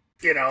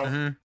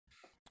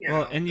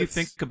 Well, and you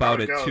think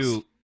about it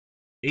too.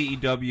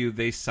 AEW,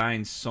 they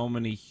signed so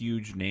many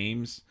huge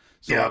names.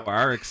 So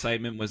our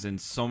excitement was in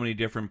so many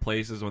different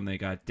places when they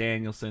got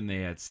Danielson. They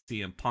had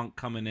CM Punk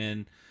coming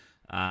in.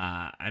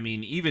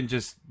 Even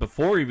just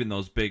before even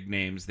those big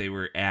names, they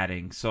were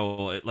adding.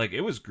 So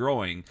it was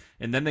growing.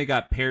 And then they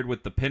got paired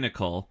with the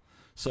Pinnacle.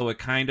 So it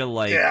kind of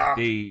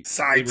they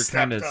were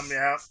kind of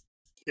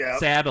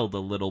saddled a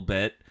little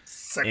bit.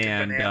 So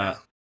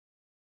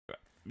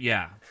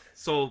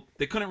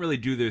they couldn't really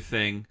do their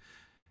thing.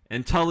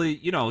 And Tully,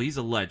 he's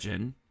a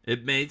legend.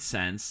 It made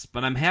sense,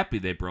 but I'm happy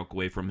they broke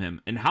away from him.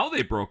 And how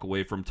they broke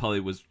away from Tully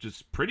was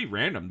just pretty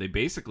random. They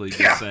basically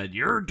just said,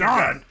 "You're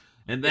done,"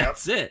 and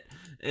that's it.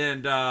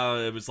 And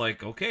it was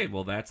like, okay,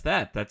 well, that's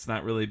that. That's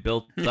not really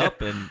built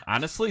up. And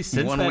honestly,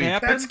 since that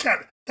happened,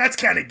 that's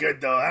kind of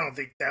good, though. I don't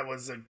think that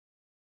was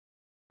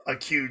a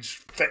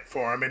huge fit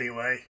for him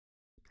anyway.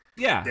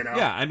 Yeah,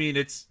 yeah. I mean,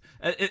 that's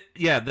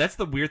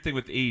the weird thing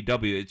with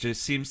AEW. It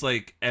just seems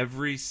like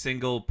every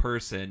single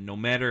person, no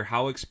matter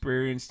how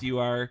experienced you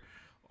are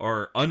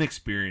or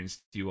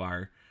unexperienced you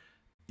are,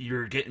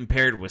 you're getting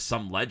paired with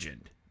some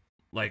legend.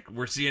 Like,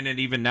 we're seeing it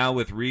even now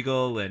with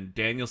Regal and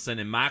Danielson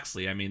and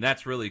Moxley. I mean,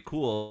 that's really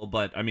cool.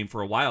 But,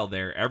 for a while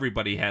there,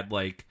 everybody had,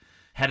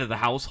 head of the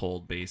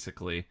household,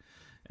 basically,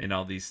 in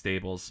all these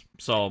stables.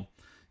 So,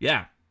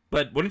 yeah.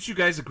 But wouldn't you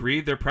guys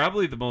agree? They're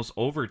probably the most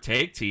over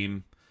tag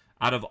team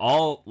out of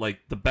all,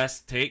 the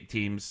best tag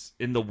teams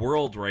in the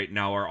world right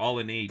now are all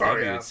in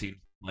AEW, it seems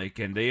like.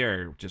 And they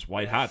are just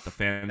white hot. The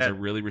fans are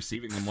really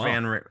receiving them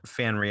well.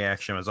 Fan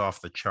reaction was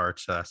off the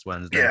charts last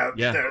Wednesday. They're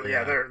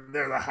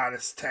the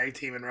hottest tag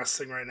team in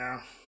wrestling right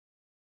now.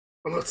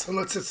 Unless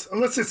it's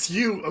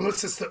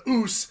the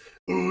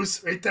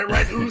Oos. Ain't that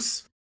right,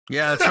 Oos?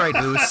 Yeah, that's right,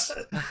 Oos.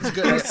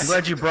 I'm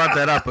glad you brought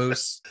that up,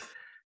 Oos.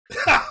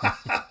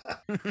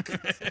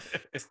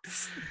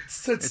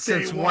 Since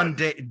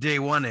day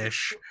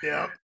one-ish.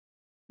 Yeah.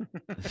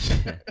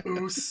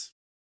 Oos.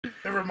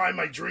 Never mind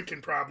my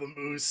drinking problem,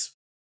 Oos.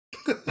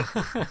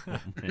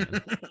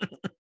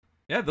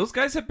 Yeah, those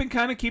guys have been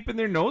kind of keeping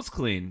their nose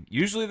clean.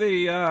 Usually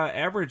they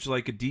average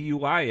like a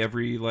DUI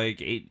every like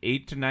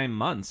 8 to 9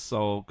 months.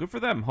 So good for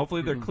them.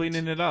 Hopefully they're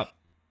cleaning it up.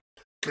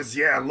 Because,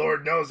 yeah,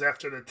 Lord knows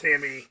after the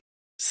Tammy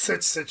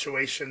Sitch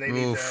situation, they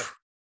need to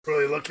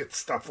really look at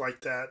stuff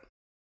like that.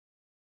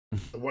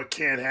 What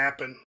can't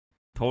happen.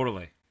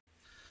 Totally.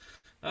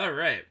 All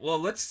right. Well,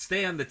 let's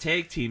stay on the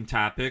tag team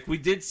topic. We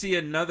did see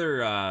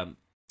another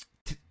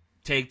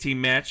tag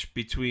team match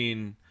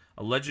between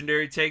a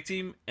legendary tag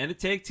team and a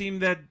tag team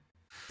that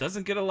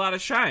doesn't get a lot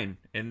of shine,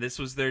 and this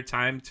was their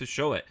time to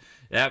show it.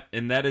 Yep,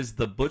 and that is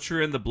the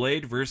Butcher and the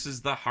Blade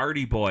versus the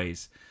Hardy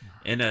Boys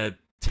in a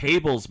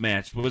tables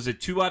match. Was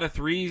it 2 out of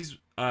 3?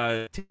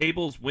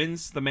 Tables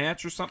wins the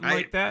match or something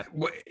like that?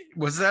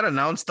 Was that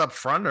announced up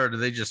front, or did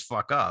they just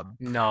fuck up?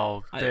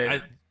 No,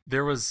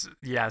 there was.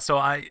 Yeah, so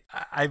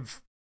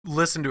I've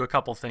listened to a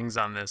couple things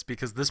on this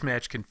because this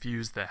match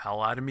confused the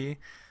hell out of me.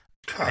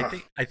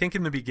 I think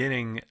in the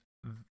beginning,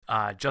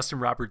 Justin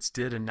Roberts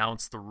did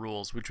announce the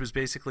rules, which was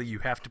basically you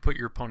have to put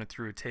your opponent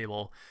through a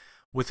table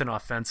with an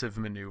offensive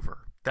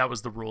maneuver. That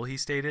was the rule he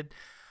stated.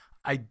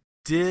 I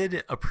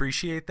did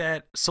appreciate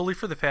that solely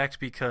for the fact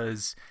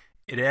because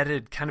it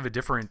added kind of a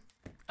different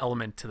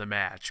element to the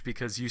match,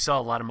 because you saw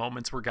a lot of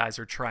moments where guys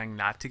are trying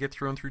not to get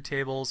thrown through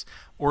tables,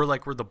 or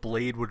like where the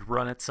Blade would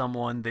run at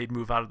someone, they'd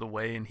move out of the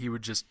way and he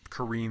would just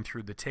careen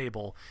through the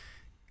table.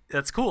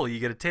 That's cool, you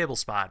get a table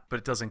spot, but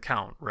it doesn't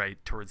count right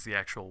towards the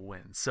actual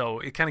win. So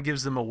it kind of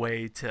gives them a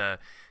way to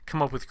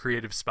come up with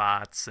creative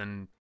spots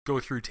and go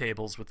through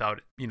tables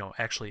without,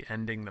 actually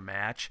ending the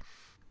match.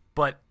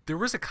 But there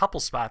was a couple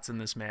spots in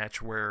this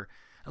match where,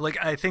 like,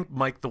 I think,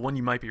 Mike, the one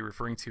you might be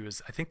referring to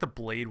is, I think the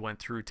Blade went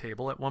through a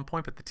table at one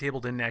point, but the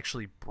table didn't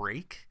actually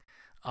break.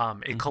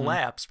 It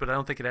collapsed, but I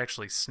don't think it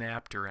actually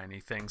snapped or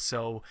anything.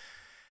 So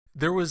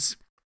there was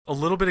a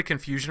little bit of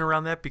confusion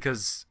around that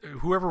because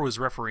whoever was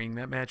refereeing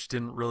that match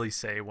didn't really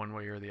say one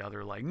way or the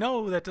other, like,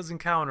 no, that doesn't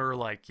count, or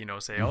like,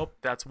 say, oh,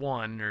 that's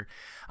one, or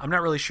I'm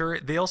not really sure.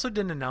 They also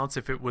didn't announce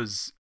if it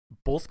was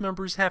both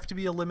members have to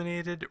be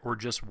eliminated or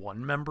just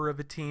one member of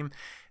a team.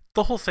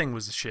 The whole thing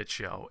was a shit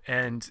show.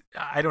 And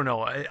I don't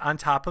know, on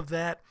top of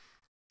that,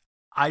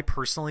 I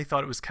personally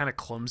thought it was kind of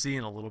clumsy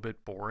and a little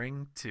bit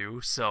boring too.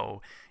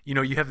 So,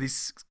 you have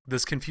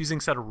this confusing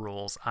set of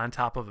rules on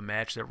top of a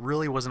match that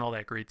really wasn't all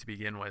that great to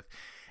begin with.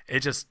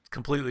 It just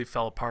completely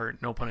fell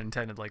apart, no pun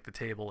intended, like the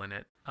table in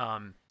it.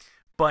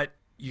 But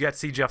you got to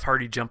see Jeff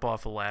Hardy jump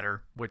off a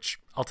ladder, which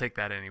I'll take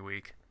that any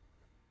week.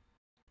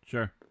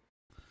 Sure.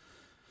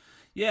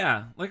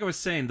 Yeah, like I was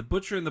saying, the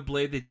Butcher and the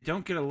Blade, they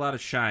don't get a lot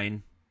of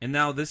shine. And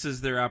now this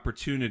is their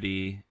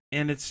opportunity,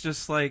 and it's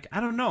just like, I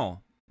don't know.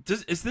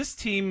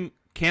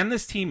 Can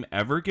this team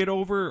ever get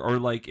over? Or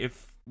like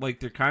if like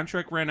their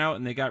contract ran out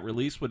and they got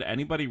released, would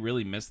anybody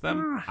really miss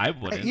them? I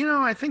wouldn't.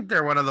 I think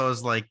they're one of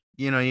those, like,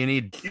 you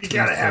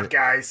gotta have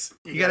guys.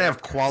 You gotta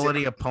have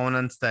quality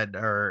opponents that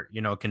are,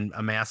 can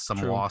amass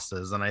some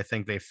losses, and I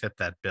think they fit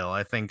that bill.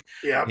 I think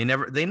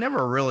they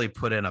never really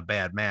put in a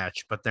bad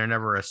match, but they're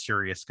never a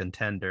serious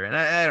contender. And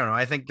I don't know.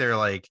 I think they're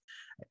like,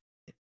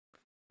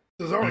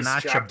 there's always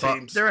notch job above,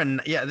 teams. they're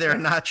a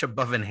notch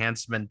above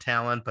enhancement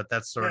talent, but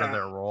that's sort of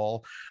their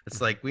role.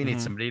 It's like, we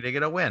need somebody to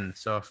get a win.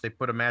 So if they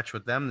put a match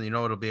with them,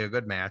 it'll be a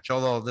good match.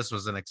 Although this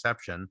was an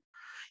exception.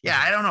 Yeah,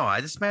 I don't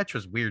know. This match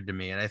was weird to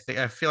me, and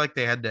I feel like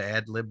they had to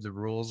ad lib the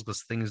rules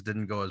because things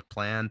didn't go as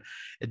planned.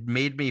 It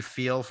made me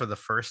feel for the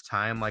first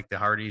time like the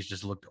Hardys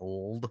just looked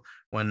old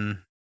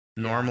when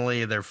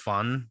normally they're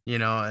fun.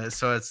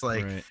 So it's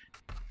like. Right.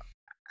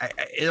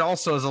 It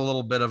also is a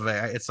little bit of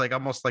it's like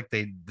almost like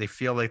they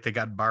feel like they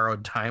got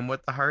borrowed time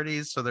with the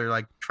Hardys, so they're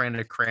like trying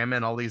to cram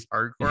in all these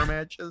hardcore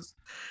matches,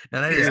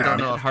 and I just don't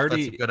know if that's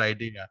a good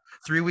idea.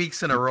 3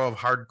 weeks in a row of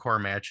hardcore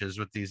matches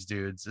with these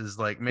dudes is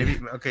like,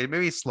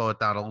 maybe slow it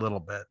down a little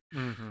bit.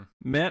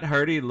 Matt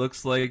Hardy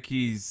looks like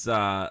he's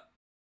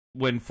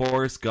when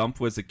Forrest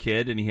Gump was a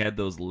kid and he had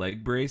those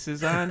leg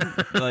braces on.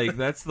 Like,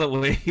 that's the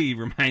way he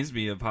reminds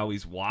me of how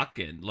he's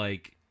walking.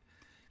 Like,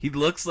 he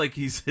looks like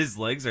his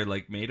legs are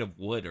like made of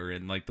wood or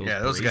in like those. Yeah,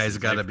 those guys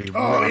got to be.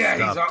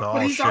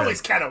 He's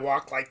always kind of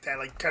walked like that,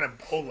 like kind of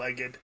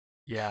bow-legged.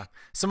 Yeah,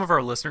 some of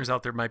our listeners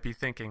out there might be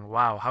thinking,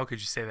 "Wow, how could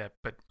you say that?"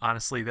 But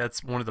honestly,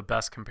 that's one of the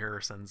best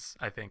comparisons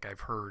I think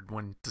I've heard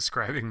when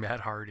describing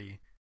Matt Hardy.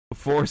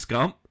 Forrest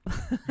Gump.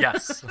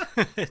 Yes.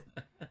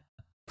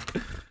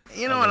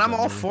 And I'm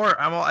all for.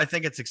 I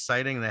think it's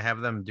exciting to have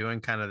them doing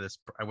kind of this.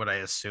 What I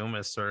assume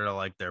is sort of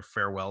like their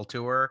farewell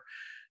tour,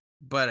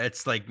 but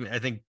it's like, I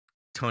think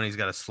Tony's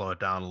got to slow it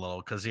down a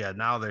little because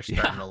now they're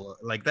starting to look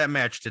like that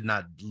match did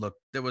not look.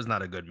 It was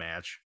not a good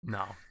match.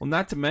 No. Well,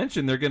 not to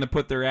mention they're going to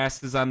put their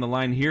asses on the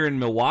line here in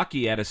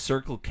Milwaukee at a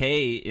Circle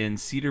K in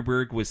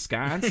Cedarburg,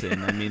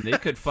 Wisconsin. I mean, they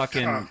could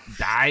fucking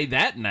die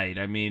that night.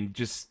 I mean,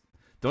 just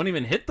don't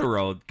even hit the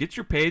road. Get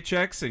your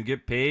paychecks and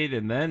get paid,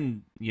 and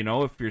then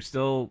if you're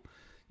still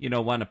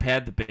want to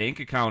pad the bank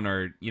account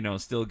or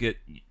still get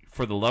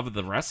for the love of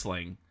the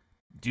wrestling,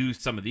 do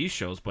some of these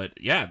shows. But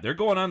yeah, they're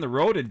going on the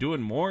road and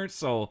doing more.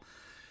 So.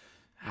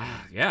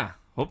 Yeah,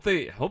 hope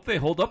they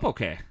hold up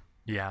okay.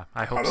 Yeah,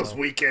 I All hope those so.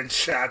 weekend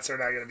shots are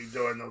not going to be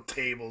doing no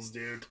tables,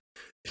 dude.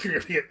 You're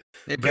going to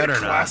They get a better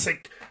not.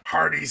 classic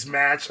Hardy's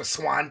match, a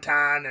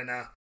swanton, and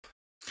I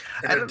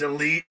a don't-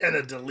 delete,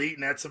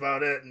 and that's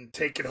about it. And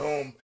take it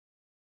home.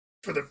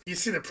 You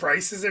see the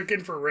prices they're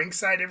getting for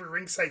ringside? Every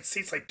ringside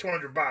seat's like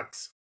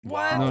 $200.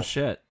 What? No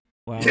shit.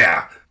 Wow.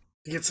 Yeah,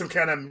 you get some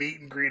kind of meet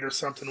and greet or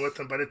something with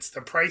them, but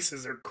the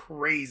prices are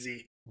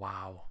crazy.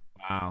 Wow.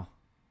 Wow.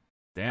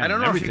 Damn. I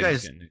don't know if you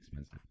everything's guys- getting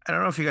expensive. I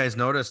don't know if you guys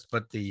noticed,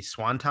 but the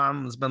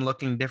Swanton has been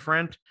looking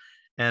different.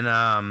 And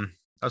I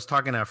was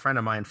talking to a friend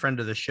of mine, friend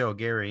of the show,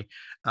 Gary,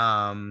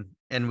 and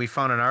we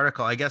found an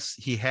article. I guess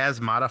he has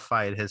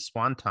modified his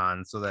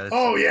Swanton so that it's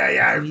Oh yeah,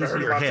 I an heard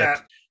easier about hit.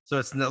 that. So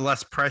it's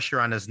less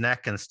pressure on his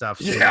neck and stuff.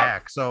 So Yeah.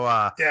 back. So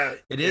Yeah,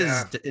 it is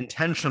yeah.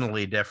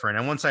 intentionally different.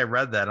 And once I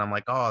read that, I'm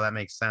like, oh, that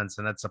makes sense.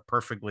 And that's a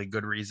perfectly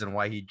good reason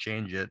why he'd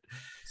change it.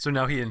 So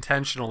now he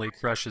intentionally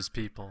crushes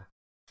people.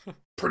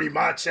 Pretty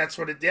much. That's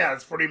what it. Yeah,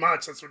 it's pretty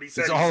much. That's what he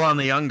said. It's all on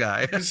the young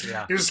guy.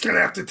 Yeah. You're just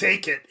gonna have to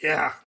take it.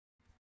 Yeah.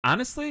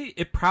 Honestly,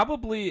 it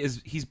probably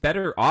is. He's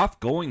better off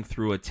going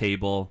through a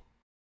table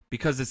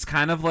because it's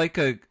kind of like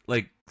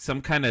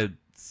some kind of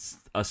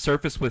a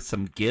surface with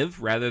some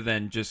give rather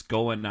than just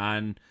going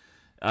on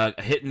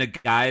hitting a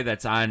guy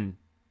that's on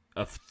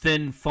a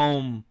thin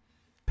foam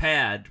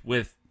pad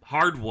with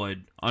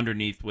hardwood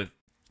underneath with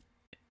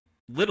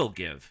little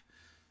give.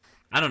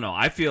 I don't know.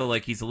 I feel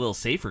like he's a little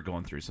safer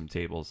going through some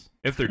tables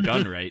if they're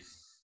done right.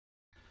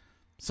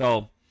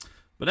 So,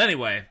 but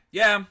anyway,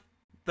 yeah,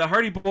 the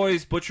Hardy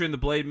Boys butchering the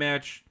Blade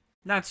match,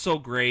 not so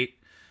great.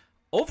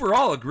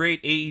 Overall, a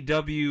great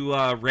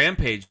AEW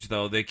Rampage,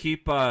 though. They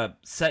keep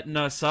setting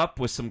us up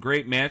with some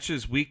great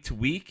matches week to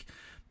week,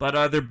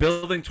 but they're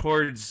building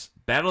towards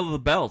Battle of the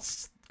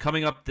Belts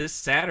coming up this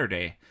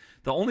Saturday.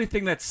 The only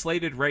thing that's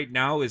slated right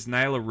now is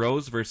Nyla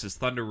Rose versus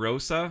Thunder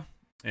Rosa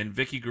and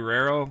Vicky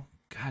Guerrero.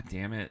 God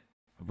damn it.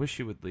 I wish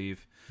you would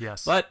leave.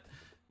 Yes. But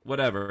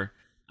whatever.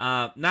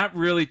 Not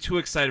really too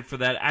excited for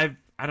that.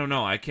 I don't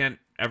know. I can't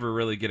ever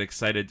really get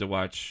excited to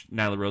watch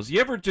Nyla Rose.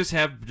 You ever just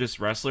have just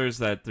wrestlers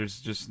that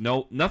there's just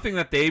nothing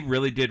that they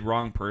really did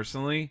wrong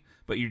personally,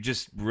 but you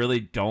just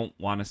really don't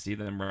want to see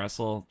them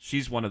wrestle?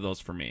 She's one of those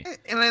for me.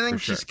 And I think For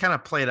sure. she's kind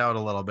of played out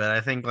a little bit. I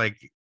think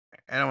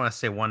I don't want to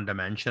say one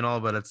dimensional,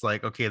 but it's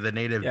like, okay, the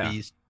native Yeah.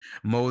 beast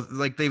mode,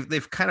 like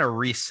they've kind of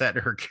reset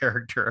her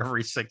character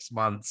every 6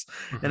 months.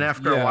 And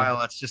after Yeah. a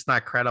while, it's just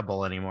not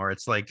credible anymore.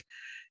 It's like,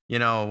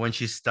 when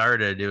she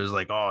started, it was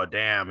like, oh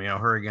damn,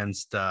 her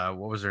against what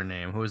was her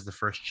name? Who was the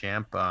first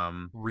champ?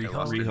 Riho.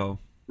 Riho.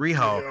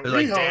 Riho. It was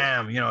like, Riho.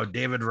 damn,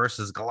 David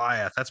versus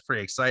Goliath. That's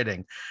pretty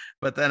exciting.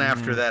 But then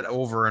after that,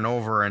 over and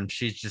over, and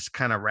she just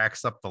kind of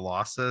racks up the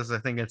losses. I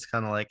think it's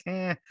kind of like,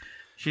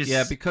 she's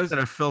because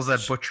kind of fills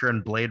that butcher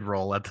and blade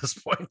role at this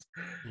point.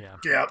 Yeah.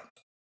 Yep.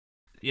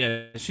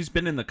 Yeah, she's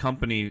been in the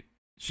company.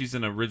 She's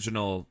an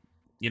original,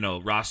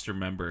 roster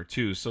member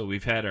too. So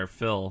we've had our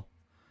fill.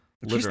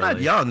 She's not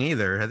literally. young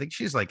either. I think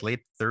she's like late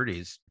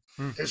 30s.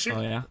 Is she?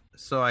 Oh yeah.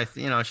 So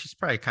she's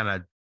probably kind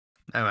of,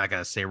 I'm not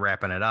gonna say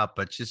wrapping it up,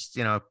 but just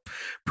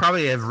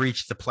probably have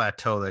reached the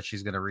plateau that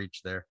she's gonna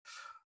reach there.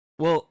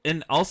 Well,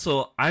 and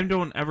also, I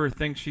don't ever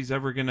think she's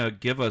ever gonna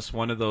give us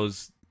one of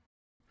those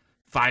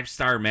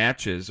 5-star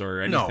matches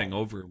or No. anything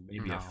over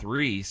maybe No. a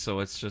 3. So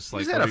it's just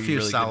like She's had what a are you few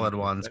really solid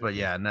gonna ones, but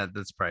yeah,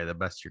 that's probably the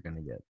best you're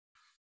gonna get.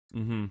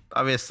 Mm-hmm.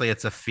 Obviously,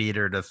 it's a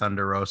feeder to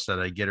Thunder Rosa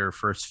to get her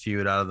first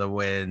feud out of the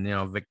way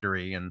and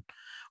victory, and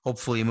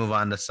hopefully move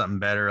on to something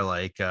better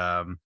like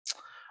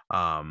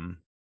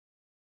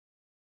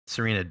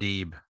Serena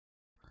Deeb.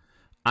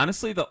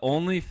 Honestly, the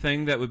only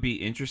thing that would be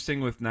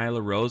interesting with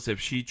Nyla Rose if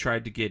she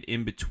tried to get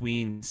in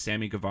between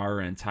Sammy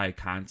Guevara and Ty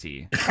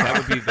Conti, that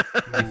would be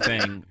the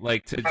thing.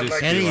 Like to I'd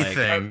just like be like,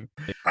 Anything.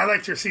 I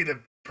like to see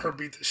her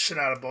beat the shit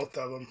out of both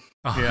of them.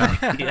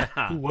 Yeah.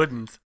 Yeah. Who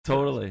wouldn't?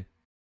 totally.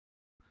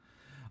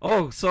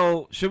 Oh,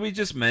 so should we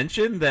just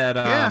mention that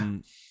Yeah.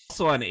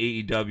 also on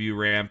AEW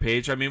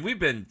Rampage? I mean, we've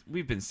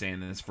been saying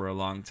this for a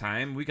long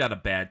time. We got a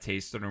bad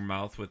taste in our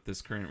mouth with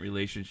this current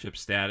relationship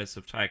status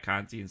of Ty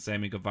Conti and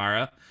Sammy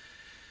Guevara.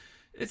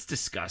 It's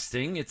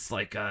disgusting. It's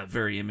like a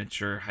very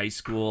immature high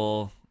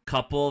school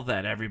couple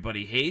that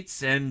everybody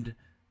hates, and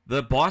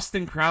the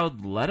Boston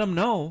crowd let them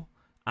know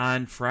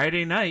on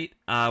Friday night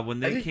when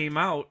they came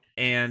out,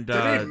 and Did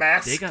they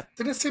mask? they got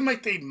Didn't it seem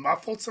like they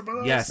muffled some of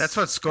those? Yes. That's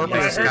what Scorpio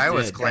Yeah, I heard Sky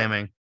was that.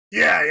 claiming.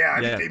 Yeah.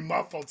 I Yeah. think they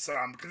muffled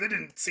some because it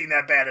didn't seem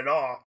that bad at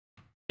all.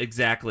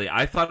 Exactly.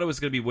 I thought it was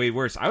going to be way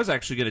worse. I was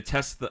actually going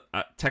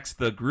to text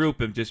the group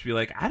and just be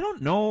like, I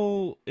don't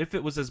know if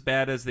it was as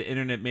bad as the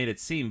internet made it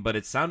seem, but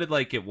it sounded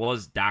like it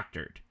was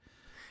doctored.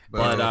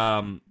 But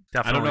I don't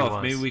Definitely know if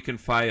was. maybe we can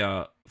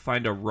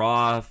find a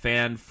raw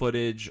fan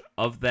footage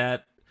of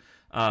that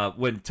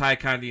when Ty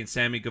Conti and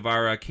Sammy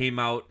Guevara came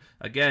out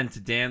again to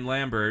Dan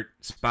Lambert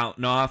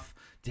spouting off.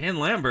 Dan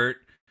Lambert,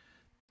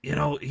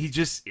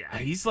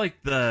 he's like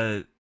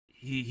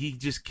he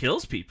just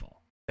kills people.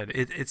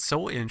 It's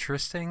so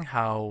interesting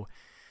how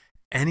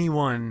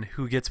anyone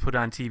who gets put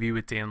on TV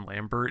with Dan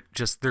Lambert,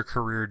 just their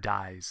career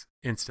dies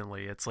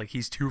instantly. It's like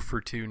he's 2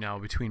 for 2 now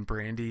between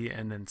Brandy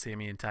and then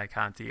Sammy and Ty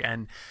Conti.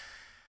 And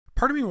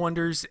part of me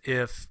wonders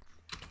if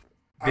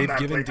they've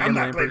given Dan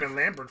Lambert... I'm not blaming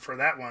Lambert for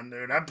that one,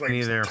 dude. I'm blaming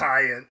Neither. Ty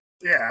and...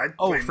 Yeah, I'd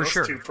blame for those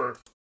sure. two for...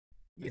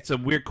 It's a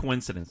weird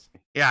coincidence.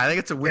 Yeah, I think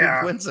it's a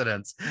weird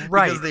coincidence.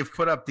 Right. Because they've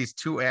put up these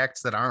 2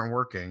 acts that aren't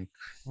working.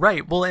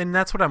 Right. Well, and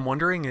that's what I'm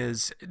wondering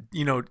is,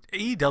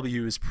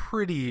 AEW is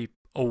pretty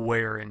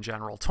aware in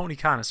general. Tony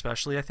Khan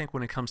especially, I think,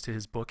 when it comes to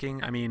his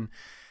booking. I mean,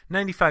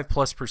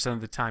 95+%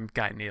 of the time,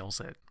 guy nails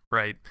it,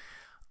 right?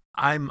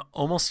 I'm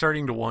almost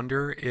starting to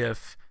wonder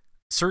if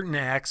certain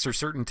acts or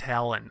certain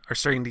talent are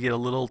starting to get a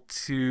little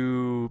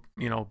too,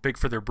 big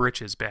for their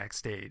britches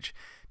backstage.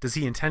 Does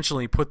he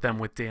intentionally put them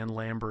with Dan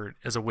Lambert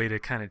as a way to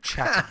kind of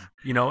check him?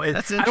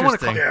 That's I don't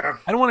want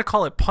interesting. to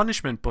call it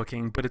punishment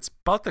booking, but it's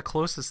about the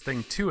closest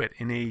thing to it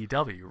in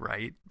AEW,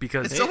 right?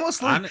 Because It's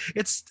almost like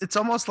it's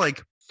almost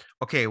like,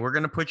 okay, we're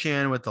gonna put you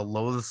in with the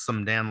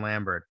loathsome Dan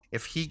Lambert.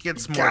 If he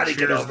gets more gotta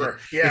get cheers, over.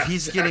 if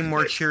he's getting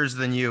more cheers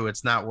than you,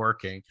 it's not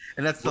working,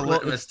 and that's the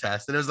litmus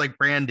test. And it was like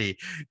Brandy,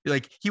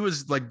 like he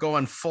was like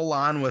going full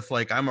on with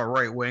like I'm a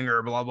right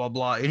winger, blah blah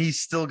blah, and he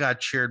still got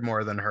cheered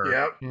more than her.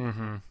 Yep.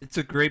 Mm-hmm. It's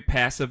a great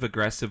passive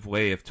aggressive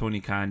way. If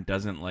Tony Khan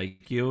doesn't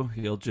like you,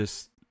 he'll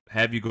just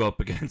have you go up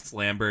against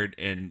Lambert,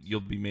 and you'll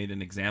be made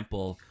an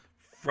example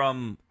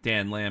from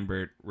Dan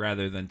Lambert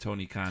rather than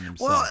Tony Khan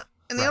himself. Well,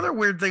 and the other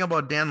weird thing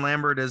about Dan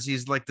Lambert is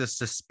he's like this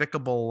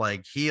despicable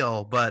like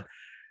heel, but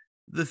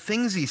the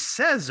things he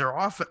says are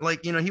often like,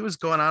 he was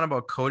going on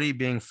about Cody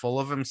being full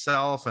of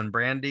himself and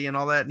Brandy and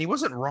all that, and he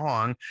wasn't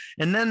wrong.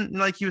 And then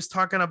like he was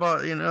talking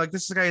about, like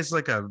this guy is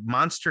like a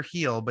monster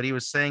heel, but he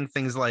was saying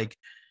things like,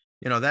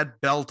 that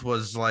belt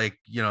was like,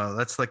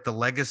 that's like the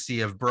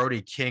legacy of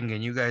Brody King,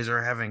 and you guys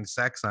are having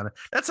sex on it.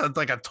 That's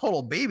like a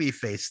total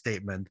babyface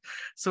statement.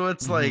 So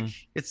it's like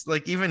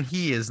even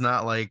he is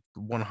not like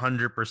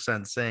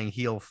 100% saying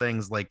heel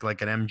things like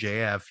an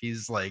MJF.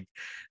 He's like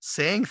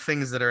saying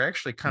things that are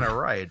actually kind of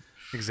right.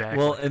 Exactly.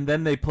 Well, and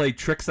then they play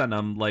tricks on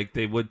him like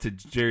they would to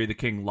Jerry the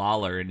King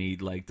Lawler, and he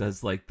like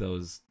does like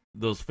those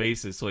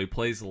faces, so he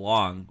plays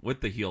along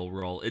with the heel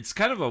role. It's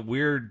kind of a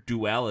weird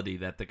duality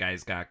that the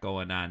guy's got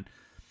going on.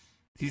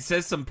 He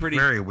says some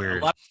very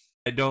weird. A lot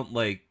I don't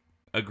like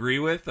agree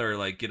with or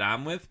like get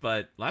on with,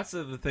 but lots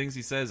of the things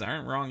he says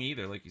aren't wrong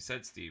either, like you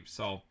said, Steve.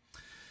 So,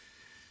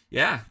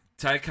 yeah,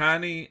 Ty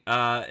Conti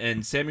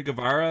and Sammy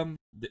Guevara,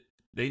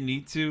 they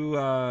need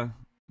to.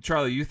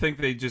 Charlie, you think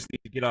they just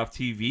need to get off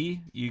TV?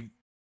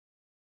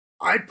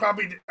 I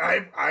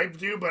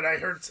do, but I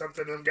heard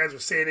something them guys were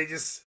saying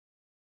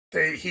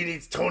he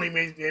needs Tony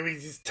maybe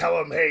just tell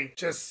him, hey,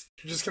 you're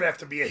just gonna have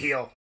to be a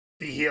heel,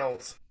 be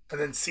heels, and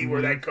then see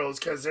where that goes,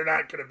 because they're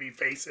not gonna be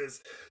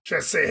faces.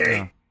 Just say,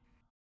 hey,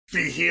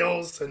 be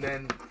heels, and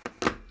then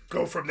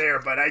go from there.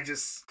 But I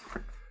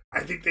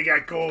think they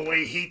got go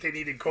away heat. They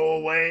need to go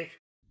away.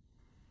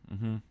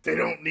 Mm-hmm. They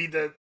don't need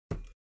to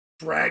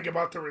brag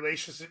about the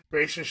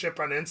relationship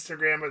on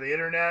Instagram or the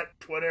internet,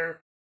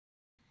 Twitter,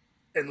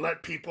 and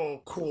let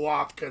people cool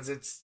off, because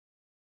it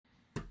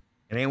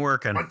ain't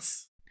working.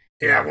 Once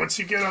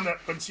you get on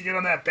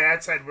that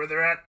bad side where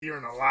they're at, you're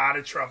in a lot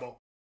of trouble.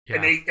 Yeah.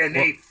 And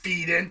they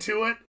feed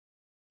into it,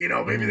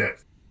 maybe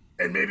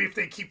maybe if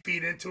they keep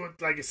feeding into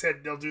it, like I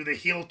said, they'll do the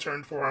heel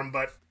turn for them.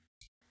 But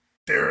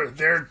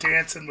they're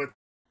dancing with.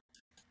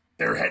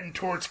 They're heading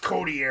towards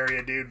Cody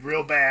area, dude,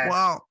 real bad.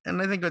 Well, and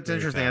I think what's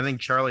interesting, I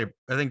think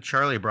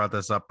Charlie brought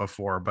this up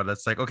before, but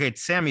it's like, okay,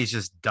 Sammy's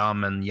just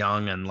dumb and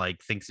young and like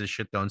thinks his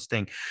shit don't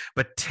stink.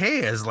 But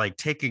Taya is like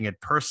taking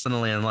it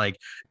personally and like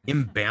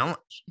imbalanced,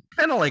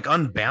 kind of like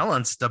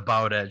unbalanced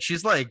about it.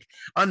 She's like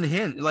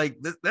unhinged. Like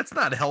that's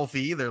not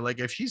healthy either.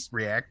 Like if she's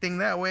reacting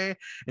that way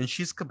and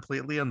she's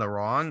completely in the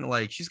wrong,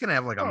 like she's gonna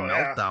have like a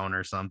meltdown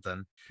or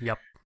something. Yep.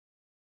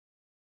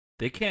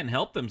 They can't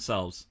help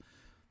themselves.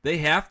 They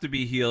have to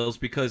be heels,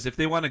 because if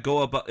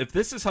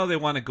this is how they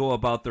want to go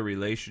about the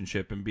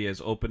relationship and be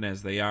as open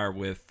as they are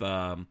with,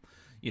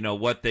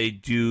 what they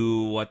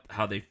do,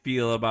 how they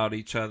feel about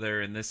each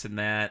other and this and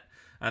that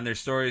on their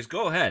stories,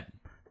 go ahead.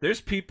 There's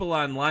people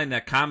online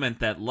that comment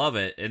that love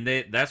it, and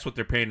that's what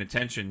they're paying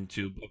attention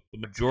to. But the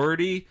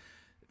majority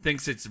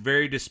thinks it's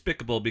very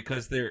despicable,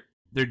 because they're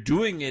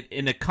doing it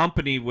in a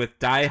company with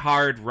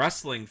diehard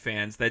wrestling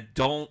fans that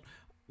don't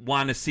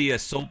want to see a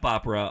soap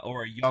opera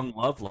or a young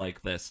love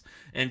like this.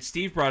 And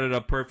Steve brought it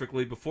up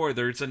perfectly before.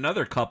 There's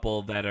another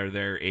couple that are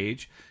their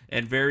age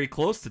and very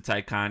close to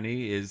Ty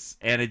Conti is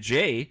Anna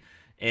Jay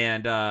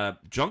and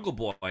Jungle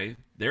Boy.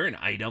 They're an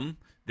item.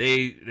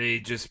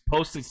 They just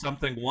posted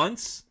something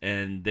once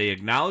and they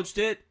acknowledged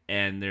it,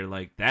 and they're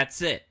like,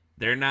 that's it.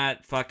 They're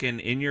not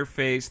fucking in your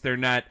face. They're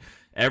not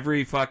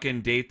every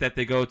fucking date that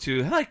they go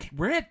to. Like,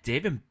 we're at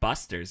Dave and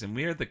Buster's and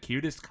we are the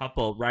cutest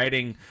couple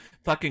riding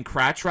fucking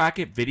crotch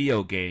rocket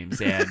video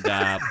games, and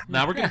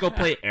now we're gonna go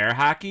play air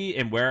hockey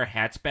and wear our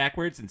hats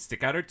backwards and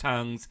stick out our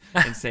tongues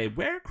and say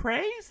we're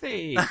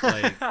crazy.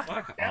 Like,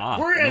 fuck off.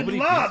 We're Nobody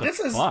in love. gives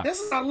This a fuck.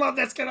 is a love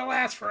that's gonna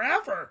last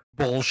forever.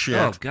 Bullshit.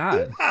 Oh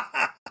god.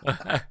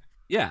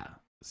 Yeah,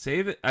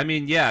 save it. I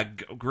mean, yeah,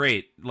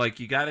 great. Like,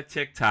 you got a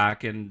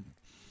TikTok, and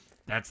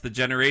that's the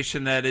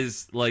generation that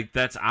is, like,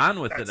 that's on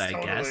with it, I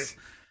guess.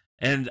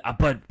 And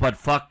but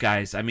fuck,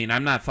 guys. I mean,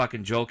 I'm not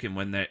fucking joking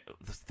when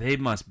they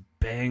must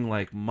bang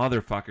like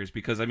motherfuckers,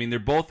 because I mean, they're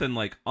both in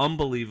like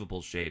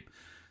unbelievable shape.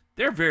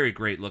 They're very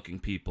great looking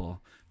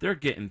people. They're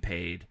getting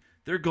paid.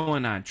 They're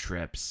going on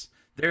trips.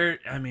 They're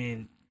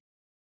having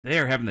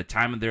the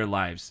time of their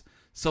lives.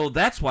 So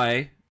that's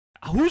why,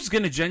 who's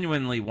gonna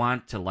genuinely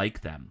want to like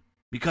them?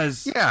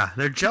 Because Yeah,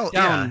 they're jealous.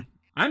 down, Yeah.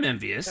 I'm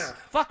envious. Yeah.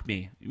 Fuck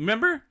me.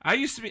 Remember, I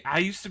used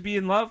to be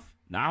in love.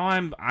 Now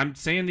I'm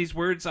saying these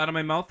words out of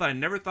my mouth that I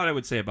never thought I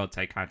would say about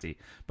Ty Conti,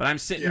 but I'm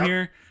sitting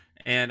here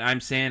and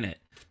I'm saying it.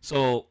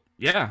 So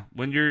yeah,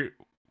 when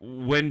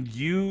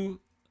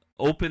you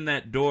open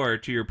that door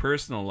to your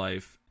personal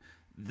life,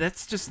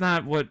 that's just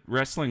not what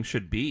wrestling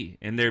should be.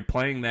 And they're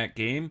playing that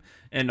game,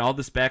 and all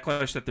this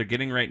backlash that they're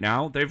getting right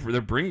now, they're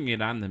bringing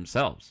it on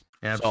themselves.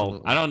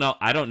 Absolutely. So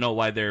I don't know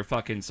why they're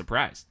fucking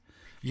surprised.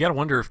 You gotta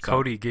wonder if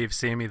Cody gave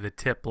Sammy the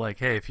tip, like,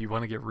 "Hey, if you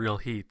want to get real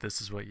heat,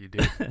 this is what you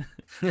do."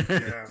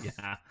 Yeah.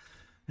 Yeah.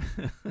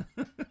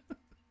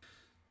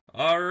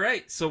 All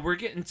right, so we're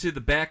getting to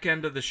the back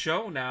end of the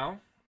show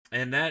now,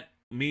 and that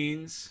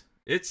means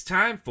it's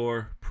time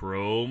for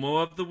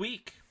promo of the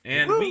week.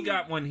 And we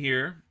got one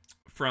here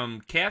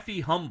from Kathy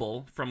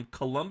Humble from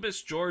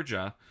Columbus,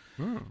 Georgia.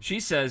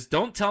 She says,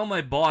 "Don't tell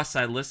my boss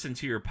I listen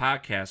to your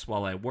podcast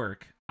while I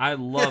work. I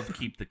love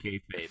Keep the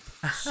Kayfabe.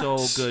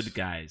 So good,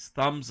 guys.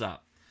 Thumbs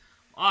up."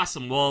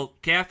 Awesome. Well,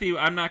 Kathy,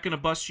 I'm not going to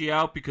bust you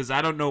out because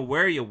I don't know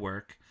where you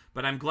work,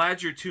 but I'm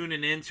glad you're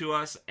tuning in to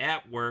us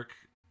at work.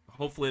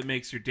 Hopefully it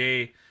makes your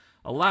day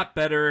a lot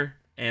better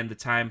and the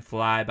time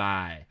fly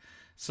by.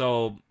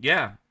 So,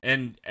 yeah,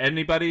 and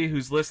anybody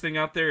who's listening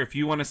out there, if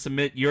you want to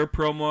submit your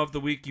promo of the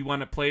week, you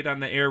want it played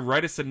on the air,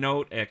 write us a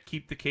note at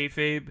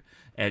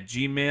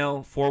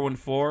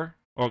keepthekayfabe@gmail414,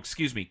 or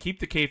excuse me,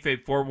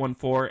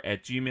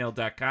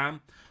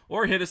 keepthekayfabe414@gmail.com,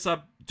 or hit us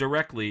up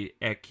directly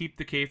at Keep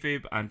the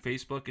Kayfabe on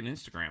Facebook and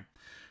Instagram.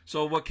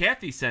 So what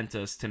Kathy sent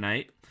us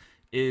tonight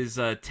is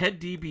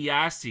Ted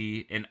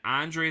DiBiase and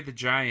Andre the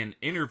Giant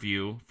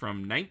interview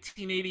from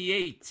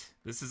 1988.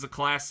 This is a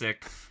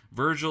classic.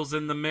 Virgil's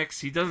in the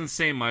mix. He doesn't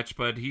say much,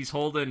 but he's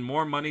holding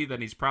more money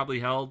than he's probably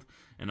held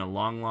in a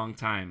long, long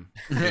time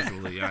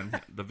visually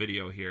on the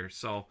video here.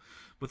 So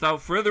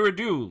without further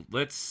ado,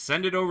 let's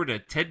send it over to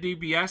Ted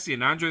DiBiase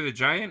and Andre the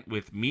Giant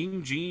with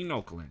Mean Gene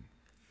Okerlund.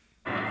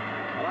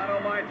 Well, I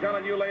don't mind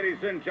telling you, ladies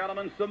and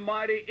gentlemen, some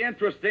mighty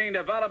interesting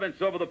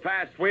developments over the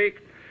past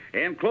week,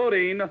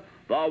 including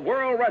the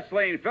World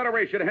Wrestling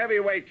Federation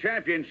Heavyweight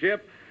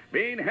Championship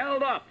being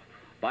held up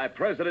by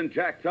President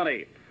Jack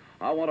Tunney.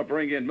 I want to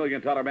bring in Million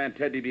Dollar Man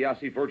Ted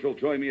DiBiase. Virgil,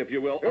 join me if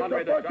you will. It's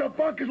a bunch of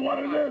funk is what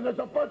it is. It's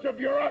a bunch of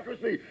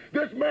bureaucracy.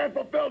 This man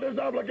fulfilled his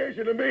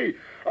obligation to me.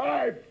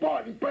 I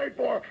bought and paid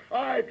for.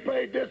 I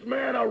paid this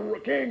man a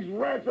king's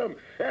ransom,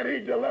 and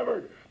he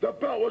delivered. The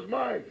belt was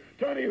mine.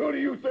 Tony, who do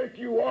you think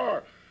you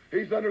are?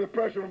 He's under the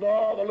pressure of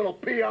all the little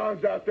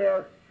peons out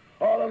there.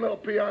 All the little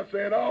peons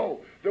saying,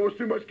 oh, there was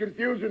too much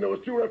confusion. There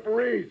was two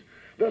referees.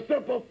 The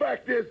simple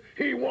fact is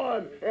he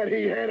won, and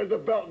he handed the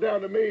belt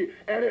down to me,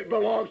 and it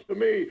belongs to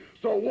me.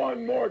 So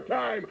one more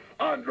time,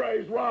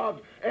 Andre's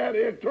robbed, and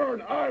in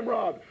turn, I'm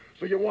robbed.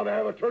 So you want to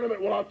have a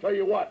tournament? Well, I'll tell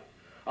you what.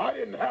 I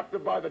didn't have to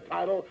buy the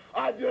title.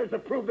 I did it to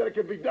prove that it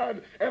could be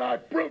done, and I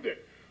proved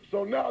it.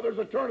 So now there's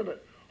a tournament.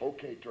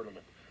 Okay,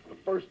 tournament. The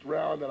first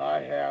round that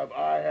I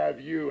have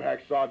you,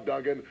 Hacksaw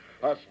Duggan,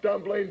 a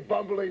stumbling,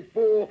 bumbling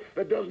fool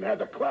that doesn't have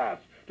the class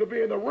to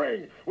be in the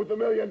ring with the $1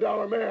 Million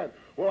Man.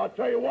 Well, I'll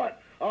tell you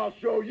what. I'll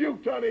show you,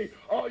 Tony,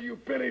 all you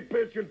penny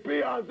pinching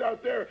peons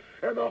out there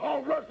in the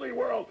whole wrestling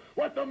world,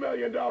 what the $1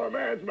 Million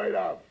Man's made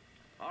of.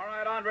 All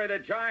right, Andre the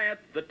Giant,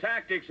 the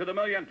tactics of the $1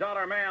 Million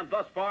Man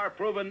thus far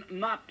proven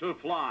not to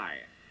fly.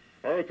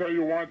 I'll tell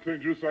you one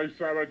thing, just like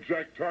Sarah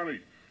Jack Tunney.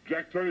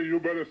 Jack Tunney, you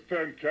better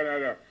stay in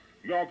Canada.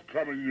 Not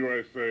come in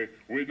USA.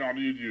 We don't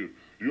need you.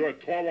 You're a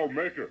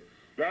troublemaker.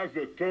 That's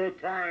the third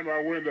time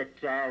I win the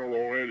title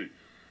already.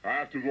 I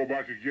have to go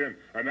back again,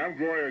 and I'm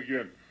going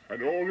again.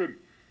 And Hogan,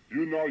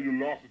 you know you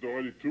lost it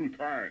already 2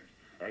 times.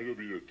 And it'll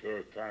be the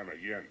third time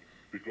again.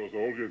 Because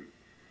Hogan,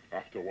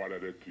 after what I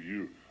did to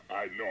you,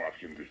 I know I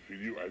can defeat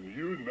you, and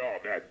you know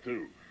that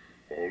too.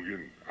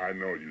 Hogan, I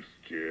know you're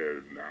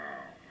scared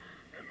now.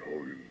 And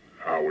Hogan,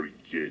 I will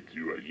get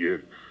you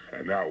again.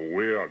 And I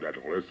will that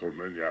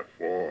WrestleMania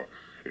 4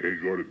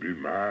 is going to be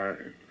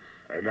mine.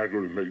 And I'm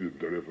going to make the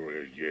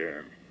delivery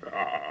again.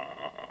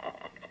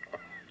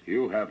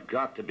 You have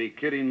got to be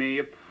kidding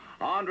me.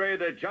 Andre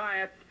the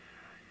Giant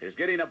is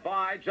getting a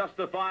bye,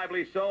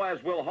 justifiably so,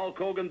 as will Hulk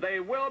Hogan. They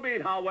will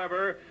meet,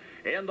 however,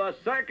 in the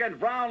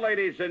second round,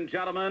 ladies and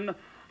gentlemen,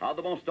 of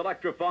the most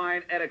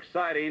electrifying and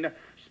exciting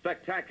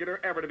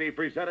spectacular ever to be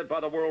presented by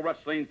the World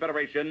Wrestling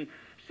Federation,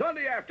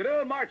 Sunday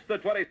afternoon, March the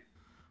 20th.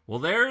 Well,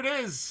 there it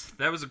is.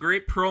 That was a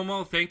great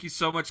promo. Thank you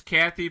so much,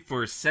 Kathy,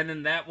 for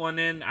sending that one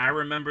in. I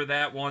remember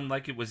that one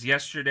like it was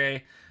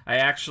yesterday. I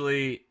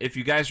actually, if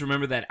you guys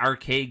remember that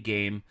arcade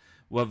game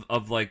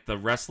of like the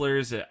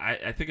wrestlers.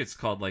 I think it's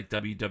called like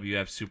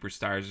WWF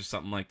Superstars or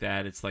something like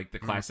that. It's like the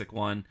classic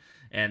one,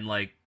 and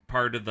like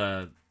part of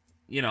the,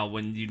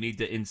 when you need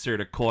to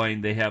insert a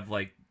coin, they have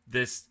like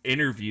this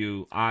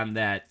interview on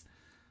that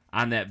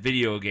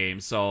video game.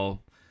 So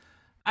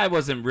I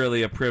wasn't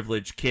really a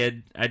privileged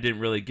kid. I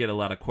didn't really get a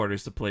lot of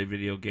quarters to play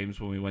video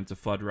games when we wwent to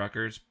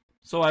Fuddruckers.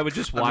 So I would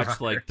just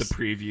watch like the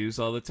previews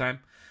all the time.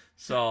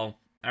 So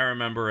I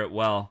remember it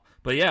well.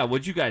 But yeah,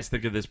 what'd you guys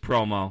think of this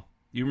promo?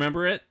 You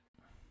remember it?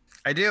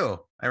 I do.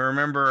 I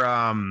remember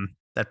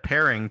that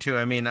pairing too.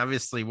 I mean,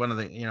 obviously one of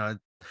the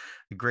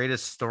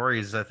greatest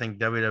stories I think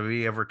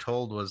WWE ever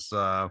told was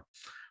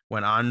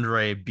when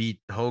Andre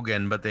beat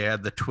Hogan, but they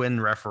had the twin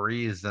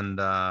referees, and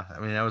I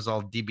mean that was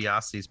all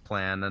DiBiase's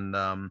plan, and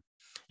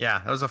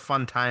that was a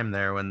fun time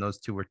there when those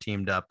two were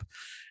teamed up,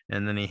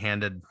 and then he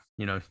handed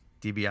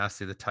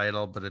DiBiase the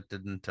title, but it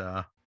didn't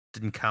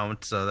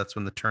count, so that's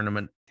when the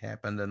tournament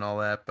happened and all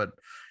that. But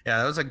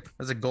yeah, that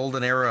was a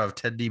golden era of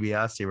Ted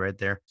DiBiase right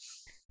there.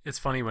 It's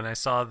funny, when I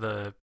saw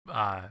the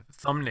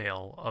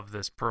thumbnail of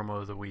this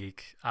promo of the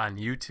week on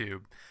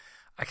YouTube,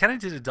 I kind of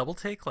did a double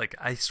take. Like,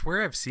 I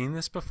swear I've seen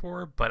this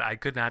before, but I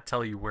could not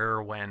tell you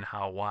where, when,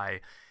 how, why.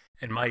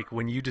 And Mike,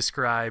 when you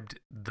described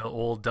the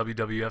old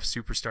WWF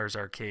Superstars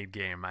arcade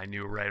game, I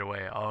knew right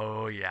away,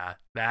 oh yeah,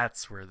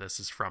 that's where this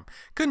is from.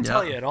 Couldn't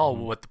tell you at all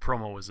what the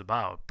promo was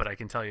about, but I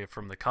can tell you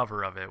from the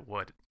cover of it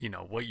what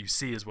you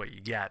see is what you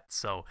get.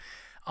 So,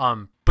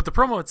 but the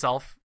promo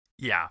itself,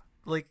 yeah,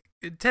 like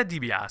Ted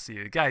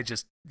DiBiase, the guy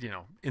just,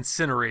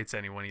 incinerates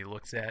anyone he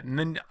looks at. And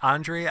then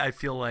Andre, I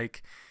feel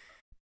like,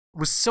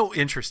 was so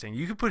interesting.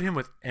 You could put him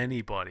with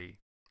anybody,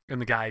 and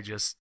the guy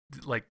just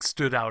like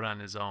stood out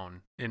on his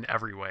own in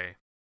every way.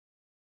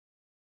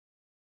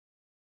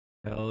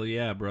 Hell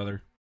yeah,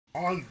 brother.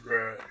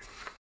 Andre.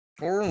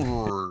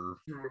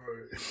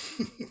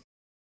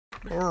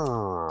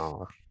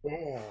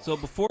 So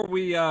before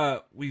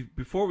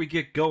we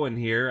get going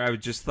here, I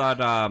just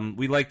thought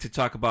we like to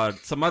talk about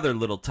some other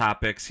little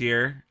topics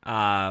here,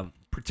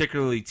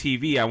 particularly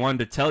TV. I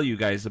wanted to tell you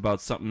guys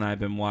about something I've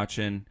been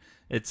watching.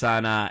 It's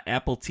on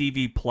Apple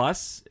TV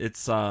Plus.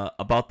 It's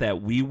about that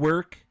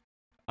WeWork.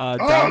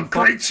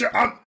 Great show!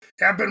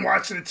 I've been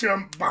watching it too.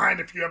 I'm behind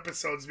a few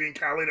episodes. Me and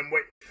Colleen,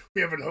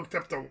 we haven't hooked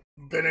up to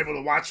been able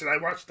to watch it. I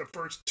watched the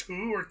first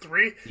 2 or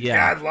 3.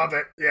 Yeah, I love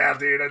it. Yeah,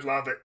 dude, I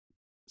love it.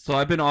 So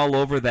I've been all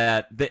over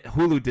that.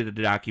 Hulu did a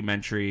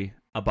documentary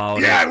about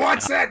it. Yeah, I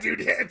watched that,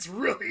 dude. It's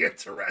really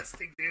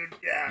interesting, dude.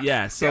 Yeah.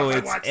 Yeah, so I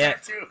watched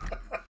that too.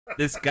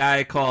 This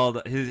guy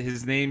called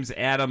his name's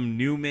Adam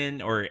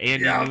Newman or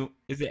Andy.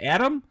 Is it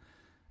Adam?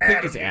 I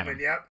think it's Adam.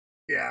 Newman, yep.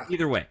 Yeah.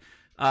 Either way.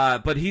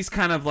 But he's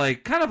kind of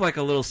like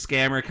a little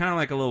scammer, kind of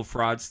like a little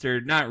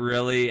fraudster. Not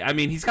really. I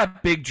mean, he's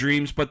got big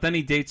dreams, but then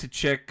he dates a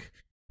chick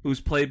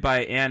who's played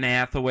by Anne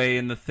Hathaway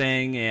in The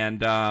Thing,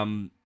 and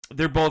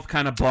they're both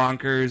kind of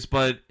bonkers,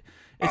 but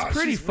it's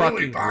pretty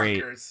fucking really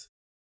great.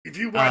 If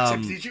you watch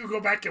it, did you go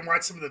back and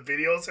watch some of the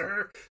videos of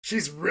her?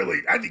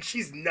 I think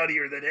she's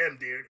nuttier than him,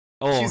 dude.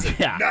 Oh, she's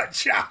a nut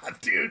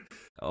job, dude.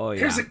 Oh,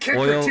 yeah. Here's a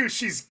kicker, too.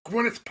 She's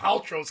Gwyneth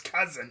Paltrow's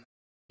cousin.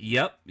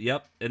 Yep,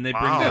 and they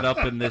bring that up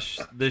in this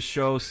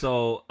show.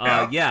 So,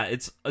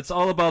 it's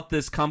all about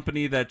this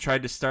company that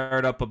tried to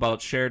start up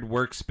about shared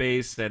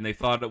workspace, and they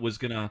thought it was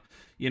gonna,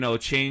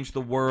 change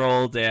the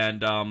world.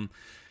 And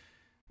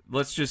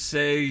let's just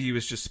say he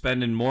was just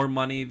spending more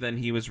money than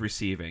he was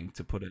receiving,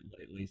 to put it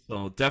lightly.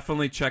 So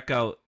definitely check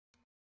out.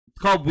 It's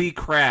called We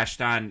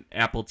Crashed on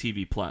Apple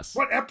TV Plus.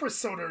 What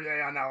episode are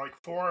they on now? Like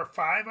 4 or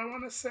 5, I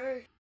want to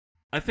say.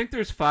 I think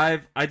there's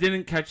 5. I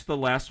didn't catch the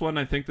last one.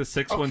 I think the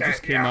 6th one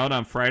just came out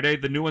on Friday.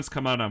 The new ones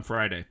come out on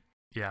Friday.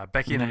 Yeah,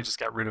 Becky and I just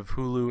got rid of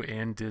Hulu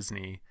and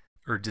Disney,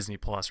 or Disney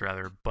Plus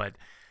rather. But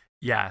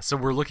yeah, so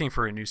we're looking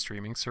for a new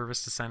streaming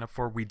service to sign up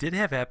for. We did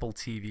have Apple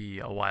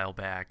TV a while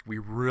back. We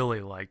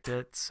really liked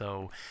it.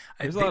 So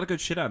there's a lot of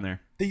good shit on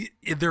there.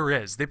 There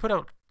is. They put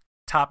out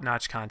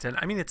top-notch content.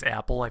 I mean, it's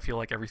Apple. I feel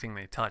like everything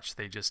they touch,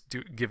 they just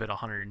do give it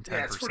 110%.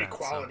 Yeah, it's pretty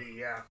quality,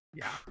 yeah.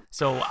 Yeah.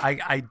 So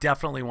I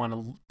definitely want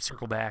to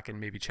circle back and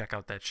maybe check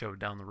out that show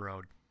down the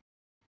road.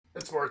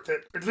 It's worth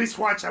it. At least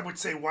watch, I would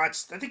say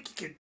watch. I think you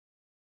could,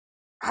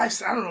 I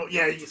don't know.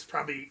 Yeah, it's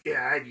probably,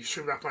 you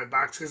should off my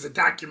box because the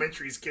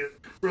documentaries get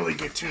really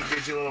good too.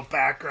 Gives you a little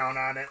background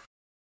on it.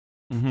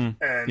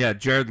 Mm-hmm. And,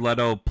 Jared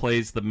Leto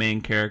plays the main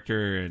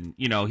character, and,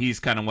 he's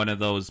kind of one of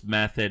those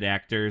method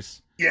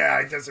actors.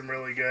 Yeah, he does him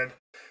really good.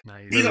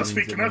 Nice.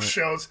 Speaking of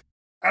shows,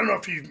 I don't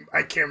know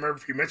I can't remember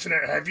if you mentioned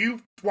it. Have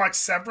you watched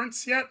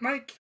Severance yet,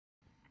 Mike?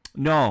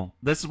 No.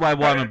 This is why I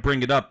want to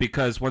bring it up,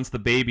 because once the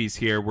baby's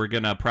here, we're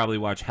going to probably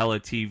watch hella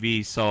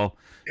TV. So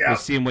we're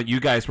seeing what you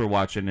guys were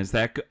watching. Is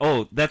that...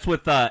 Oh, that's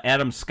with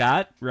Adam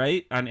Scott,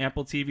 right? On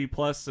Apple TV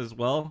Plus as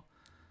well?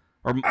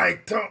 Or I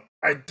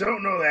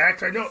don't know the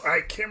actor.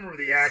 I can't remember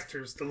the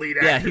actors, the lead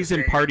actor. Yeah, he's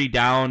in Party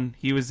Down.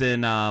 He was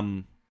in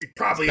he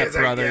probably Step is,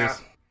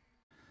 Brothers.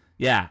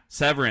 Yeah,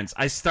 Severance.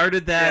 I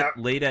started that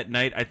Yeah. late at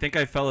night. I think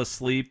I fell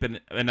asleep,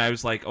 and I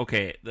was like,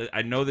 okay,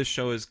 I know this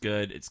show is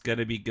good. It's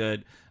gonna be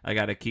good. I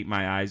got to keep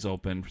my eyes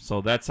open.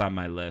 So that's on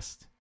my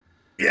list.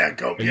 Yeah,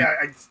 go. Are you- Yeah,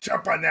 I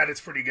jump on that. It's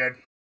pretty good.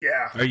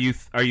 Yeah.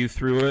 Are you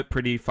through it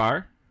pretty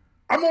far?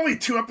 I'm only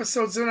 2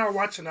 episodes in. I'll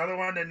watch another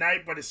one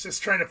tonight, but it's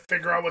just trying to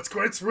figure out what's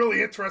going. It's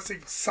really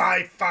interesting,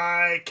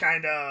 sci-fi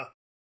kind of.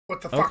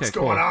 What the fuck's Okay,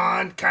 cool. going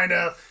on? Kind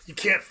of. You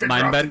can't figure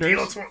out the Mindbenders?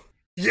 deal. It's one-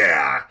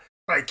 Yeah,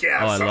 like yeah.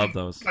 Oh, I something- love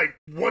those. Like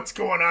what's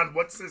going on?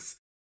 What's this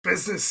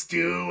business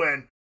do?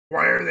 And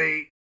why are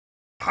they?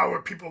 How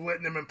are people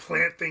letting them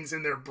implant things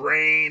in their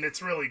brain?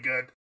 It's really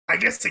good. I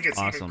guess it gets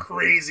even Awesome.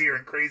 crazier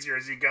and crazier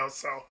as you go.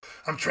 So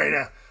I'm trying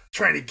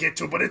to get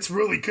to it, but it's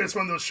really good. It's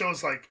one of those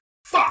shows like.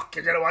 Fuck!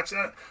 I gotta watch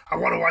that. I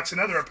want to watch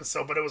another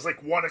episode, but it was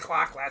like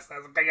 1:00 last night. I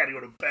was like, I gotta go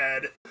to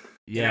bed.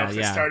 Yeah, 'cause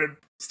yeah. I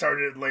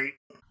started late.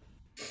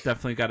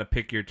 Definitely got to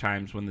pick your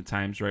times when the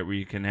time's right, where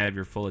you can have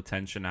your full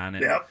attention on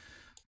it. Yep.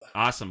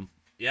 Awesome.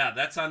 Yeah,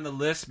 that's on the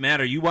list. Matt,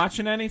 are you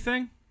watching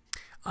anything?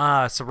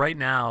 So right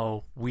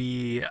now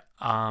we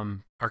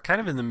are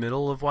kind of in the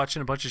middle of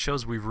watching a bunch of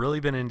shows. We've really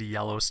been into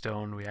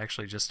Yellowstone. We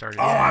actually just started.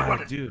 Oh, I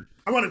want to Dude,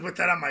 I want to put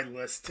that on my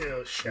list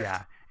too. Shit.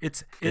 Yeah,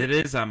 it it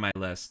is on my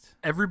list.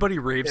 everybody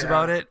raves Yeah.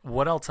 about it.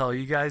 What I'll tell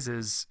you guys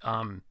is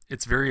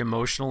it's very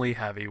emotionally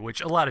heavy,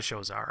 which a lot of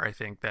shows are, I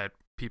think, that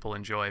people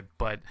enjoy.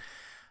 But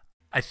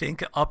I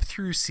think up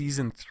through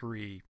season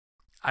 3,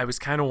 I was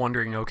kind of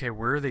wondering, okay,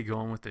 where are they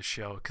going with this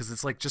show? Because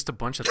it's like just a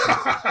bunch of things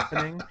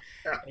happening.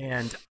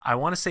 And I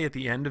want to say at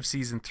the end of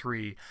season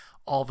 3,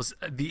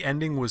 the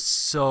ending was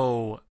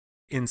so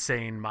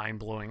insane,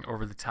 mind-blowing,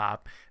 over the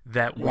top,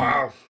 that we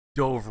Wow.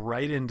 dove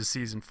right into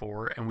season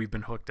 4, and we've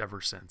been hooked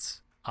ever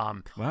since.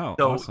 Wow,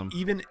 So awesome.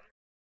 even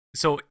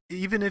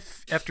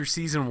if after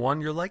season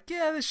 1 you're like,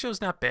 yeah, this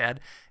show's not bad,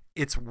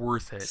 it's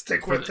worth it.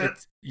 Stick with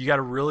it. You got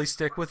to really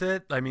stick with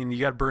it. I mean, you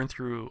got to burn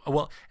through.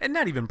 Well, and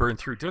not even burn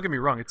through. Don't get me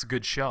wrong; it's a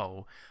good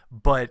show,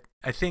 but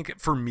I think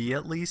for me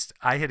at least,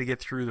 I had to get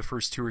through the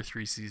first 2 or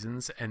 3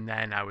 seasons, and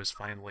then I was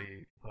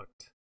finally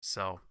hooked.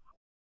 So,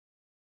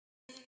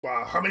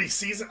 Wow. How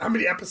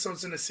many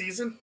episodes in a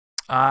season?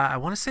 I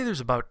want to say there's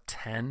about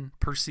 10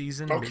 per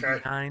season, Okay.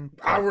 maybe 9.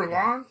 Hour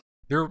long?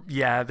 They're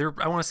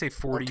I want to say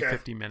 40, Okay.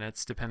 50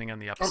 minutes depending on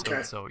the episode.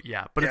 Okay. So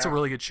yeah, but it's a Yeah.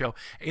 really good show.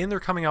 And they're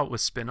coming out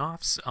with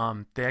spin-offs.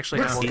 They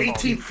actually What's have one called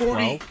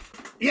 1840?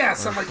 12? Yeah,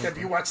 something like that. Have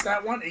you watched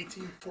that one?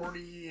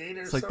 1848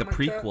 or It's like the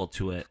something that? prequel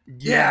to it.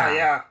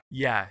 Yeah.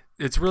 Yeah,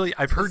 it's really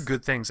I've heard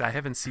good things. I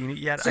haven't seen it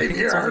yet. I Same think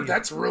here. it's I only, heard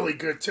that's really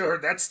good too. I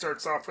heard that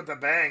starts off with a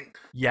bang.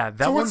 yeah,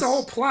 that So what's one's the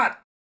whole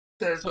plot?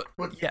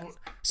 yeah.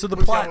 So the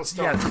with plot,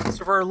 Yellowstone? yeah.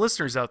 So for our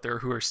listeners out there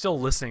who are still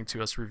listening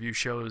to us review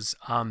shows,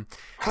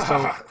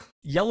 so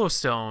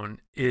Yellowstone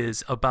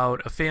is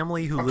about a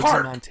family who A lives park.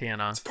 in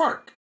Montana. It's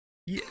Park.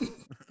 Yeah.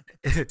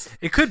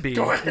 It could be.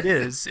 Go ahead. It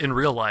is in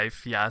real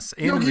life, yes,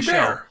 and in Yogi the show.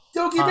 Bear.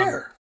 Yogi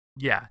Bear.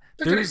 Yeah,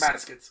 They're getting there's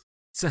baskets.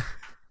 so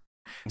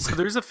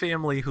there's a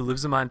family who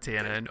lives in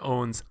Montana and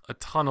owns a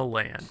ton of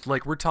land.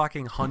 Like we're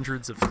talking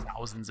hundreds of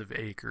thousands of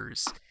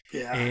acres.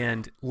 Yeah.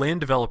 And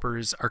land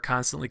developers are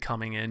constantly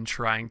coming in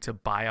trying to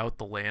buy out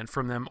the land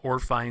from them or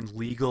find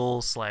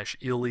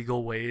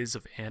legal/illegal ways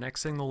of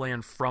annexing the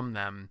land from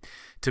them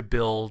to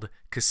build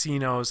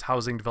casinos,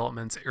 housing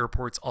developments,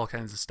 airports, all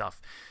kinds of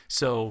stuff.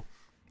 So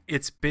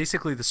it's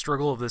basically the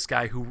struggle of this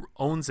guy who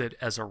owns it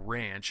as a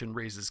ranch and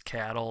raises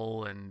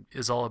cattle and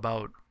is all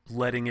about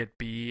letting it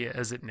be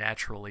as it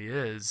naturally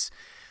is,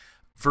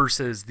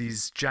 versus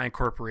these giant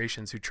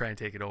corporations who try and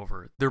take it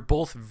over. They're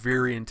both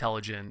very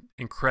intelligent,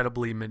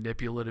 incredibly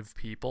manipulative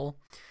people.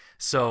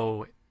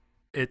 So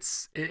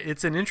it's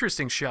an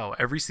interesting show.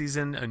 Every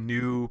season a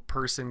new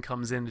person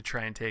comes in to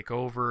try and take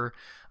over.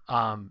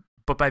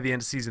 But by the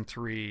end of season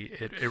 3,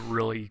 it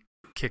really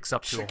kicks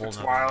up to Shit a whole gets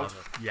nother wild. level.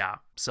 Yeah.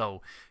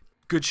 So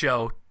good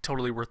show,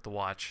 totally worth the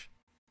watch.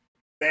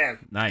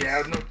 Man, Nice.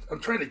 yeah, I'm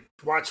trying to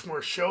watch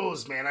more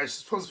shows, man. I was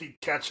supposed to be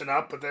catching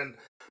up, but then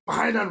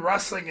behind on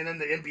wrestling, and then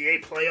the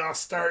NBA playoffs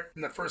start,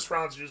 and the first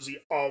round's usually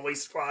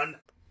always fun.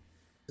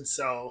 And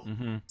so,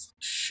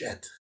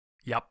 shit.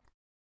 Yep.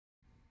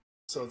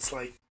 So it's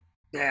like,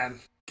 man,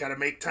 gotta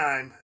make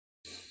time.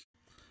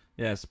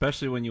 Yeah,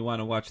 especially when you want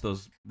to watch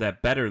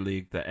that better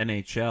league, the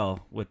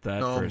NHL, with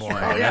that Oh, first boy.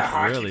 round. Oh yeah, That's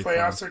hockey really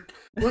playoffs are.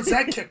 When's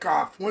that kick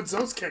off? When's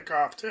those kick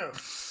off too?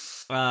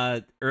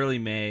 fun. Early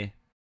May.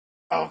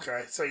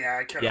 Okay, so yeah,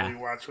 I can't Yeah. really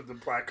watch what the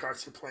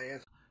Blackhawks are playing,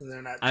 and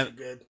they're not I- too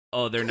good.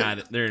 Oh, they're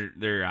not.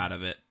 They're out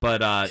of it.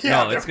 But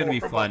Yeah, no, it's they're gonna be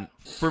horrible. fun.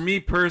 For me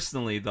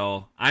personally,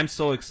 though, I'm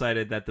so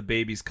excited that the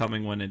baby's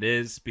coming when it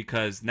is,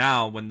 because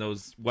now when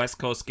those West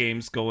Coast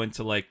games go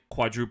into like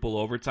quadruple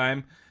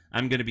overtime,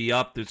 I'm gonna be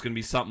up. There's gonna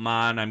be something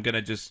on. I'm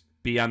gonna just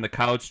be on the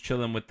couch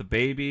chilling with the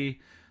baby,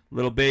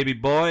 little baby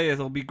boy.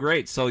 It'll be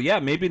great. So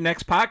yeah, maybe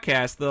next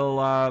podcast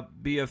there'll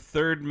be a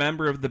third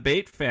member of the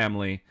Bate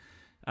family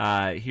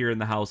here in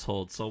the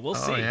household. So we'll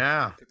see. Oh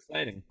yeah. It's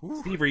exciting.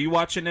 Steve, are you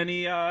watching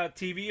any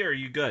TV or are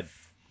you good?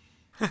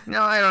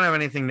 No, I don't have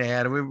anything to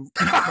add. We're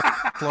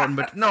floating,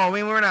 but no, I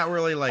mean we're not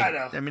really like. I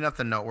know. I mean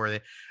nothing noteworthy.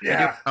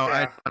 Yeah, I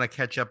yeah. want to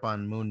catch up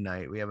on Moon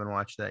Knight. We haven't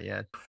watched that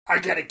yet. I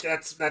gotta.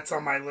 That's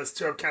on my list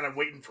too. I'm kind of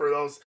waiting for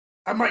those.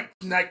 I might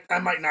knock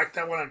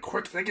that one on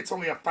quick. I think it's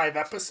only a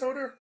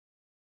 5-episoder.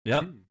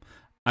 Yep.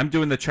 I'm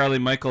doing the Charlie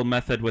Michael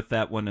method with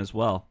that one as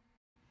well.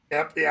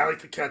 Yep. Yeah, I like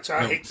to catch.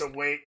 I No. hate to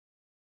wait.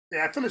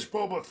 Yeah, I finished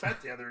Boba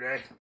Fett the other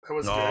day. That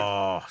was good.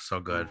 Oh, so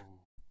good.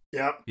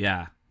 Yep.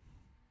 Yeah.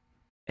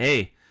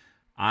 Hey,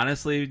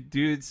 honestly,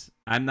 dudes,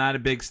 I'm not a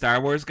big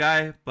Star Wars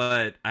guy,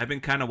 but I've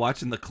been kind of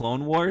watching the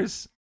Clone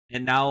Wars,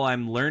 and now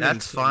I'm learning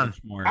That's so fun. much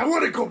more. I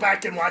want to go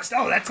back and watch.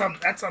 Oh, that's on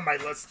my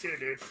list too,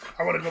 dude.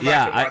 I want to go back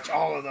Yeah, and watch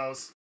all of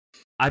those.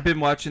 I've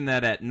been watching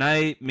that at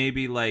night,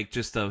 maybe like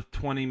just a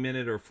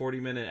 20-minute or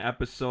 40-minute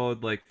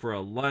episode, like for a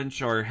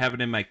lunch or have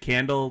it in my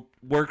candle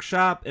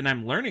workshop, and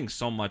I'm learning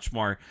so much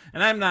more.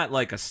 And I'm not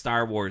like a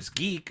Star Wars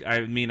geek.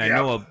 I mean, I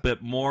know a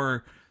bit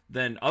more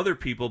than other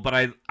people, but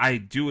I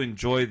do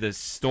enjoy the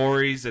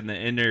stories and the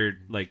inner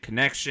like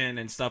connection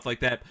and stuff like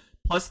that.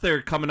 Plus,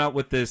 they're coming out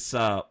with this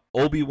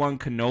Obi-Wan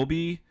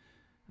Kenobi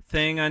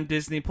thing on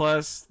Disney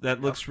Plus that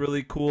looks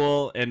really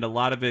cool, and a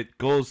lot of it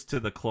goes to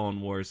the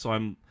Clone Wars. So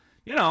I'm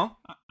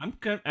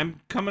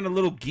coming a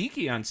little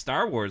geeky on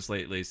Star Wars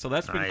lately, so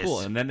that's been cool.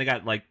 Nice. And then they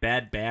got like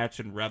Bad Batch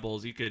and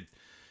Rebels. You could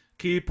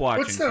keep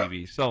watching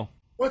TV. So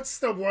What's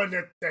the one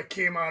that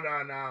came out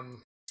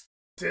on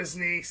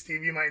Disney?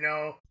 Steve, you might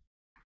know.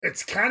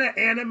 It's kind of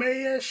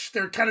anime-ish.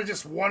 They're kind of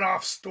just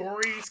one-off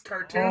stories,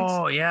 cartoons.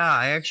 Oh yeah,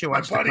 I actually My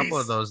watched a couple buddies-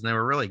 of those, and they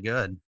were really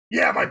good.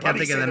 Yeah, my can't buddy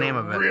think of said the they're name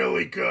of it.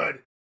 really good.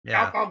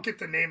 Yeah, I'll get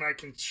the name and I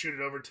can shoot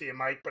it over to you,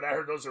 Mike. But I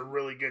heard those are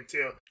really good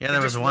too. yeah. They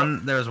There was just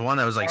one. There was one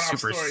that was like one-off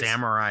super stories.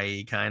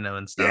 samurai kind of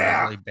and stuff.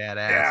 Yeah, Really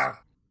badass. Yeah.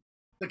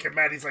 Look at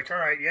Matt. He's like, all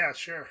right, yeah,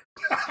 sure.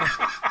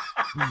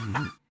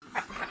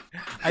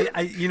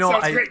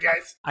 Sounds great,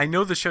 guys. I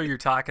know the show you're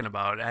talking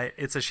about.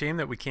 It's a shame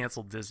that we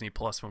canceled Disney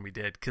Plus when we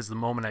did, because the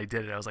moment I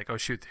did it, I was like, oh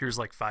shoot, here's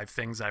like 5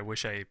 things I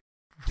wish I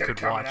Get it could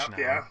coming watch up, now.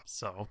 yeah.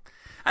 So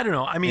I don't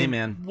know. I mean, Hey,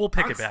 man. we'll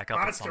pick it back up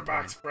at Monster some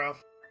Box, point. bro.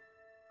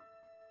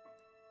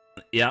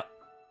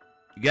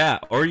 yeah,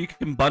 or you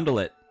can bundle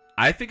it.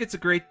 I think it's a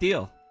great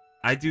deal.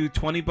 I do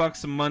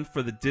 $20 a month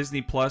for the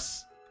Disney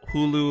Plus,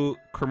 Hulu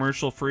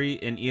commercial free,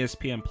 and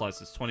ESPN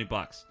Plus. It's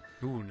 $20.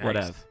 Ooh, nice.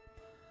 Whatever.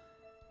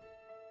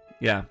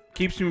 Yeah,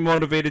 keeps me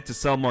motivated to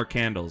sell more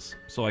candles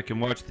so I can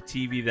watch the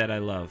TV that I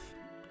love.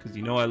 Because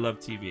you know I love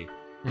TV.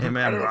 Hey I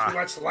man, don't know if you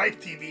watch live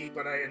TV,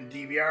 but in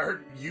DVR, I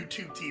heard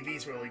YouTube TV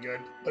is really good,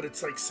 but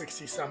it's like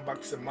 $60-some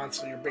a month,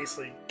 so you're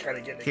basically kind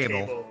of getting a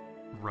cable.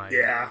 Right.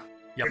 Yeah.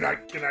 Yep. You're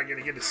not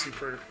gonna get a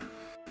super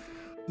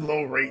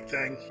low rate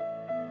thing.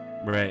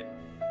 Right.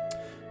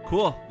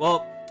 Cool.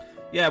 Well,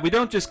 yeah, we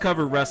don't just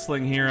cover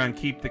wrestling here on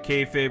Keep the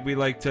Kayfabe. We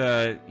like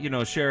to,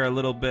 share a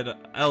little bit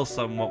else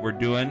on what we're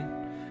doing.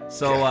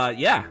 So,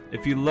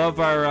 if you love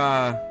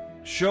our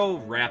show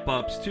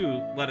wrap-ups,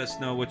 too, let us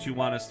know what you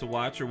want us to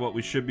watch or what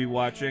we should be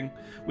watching.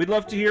 We'd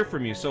love to hear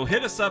from you. So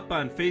hit us up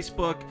on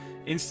Facebook,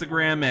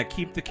 Instagram at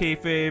Keep the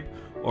Kayfabe,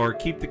 or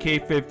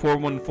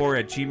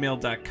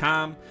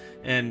keepthekayfabe414@gmail.com.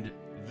 And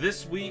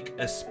this week,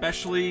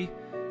 especially,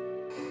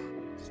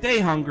 stay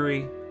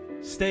hungry,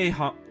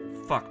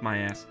 fuck my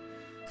ass.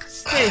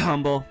 Stay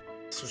humble,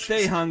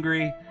 stay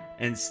hungry,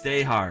 and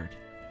stay hard.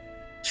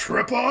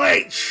 Triple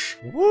H!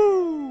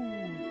 Woo!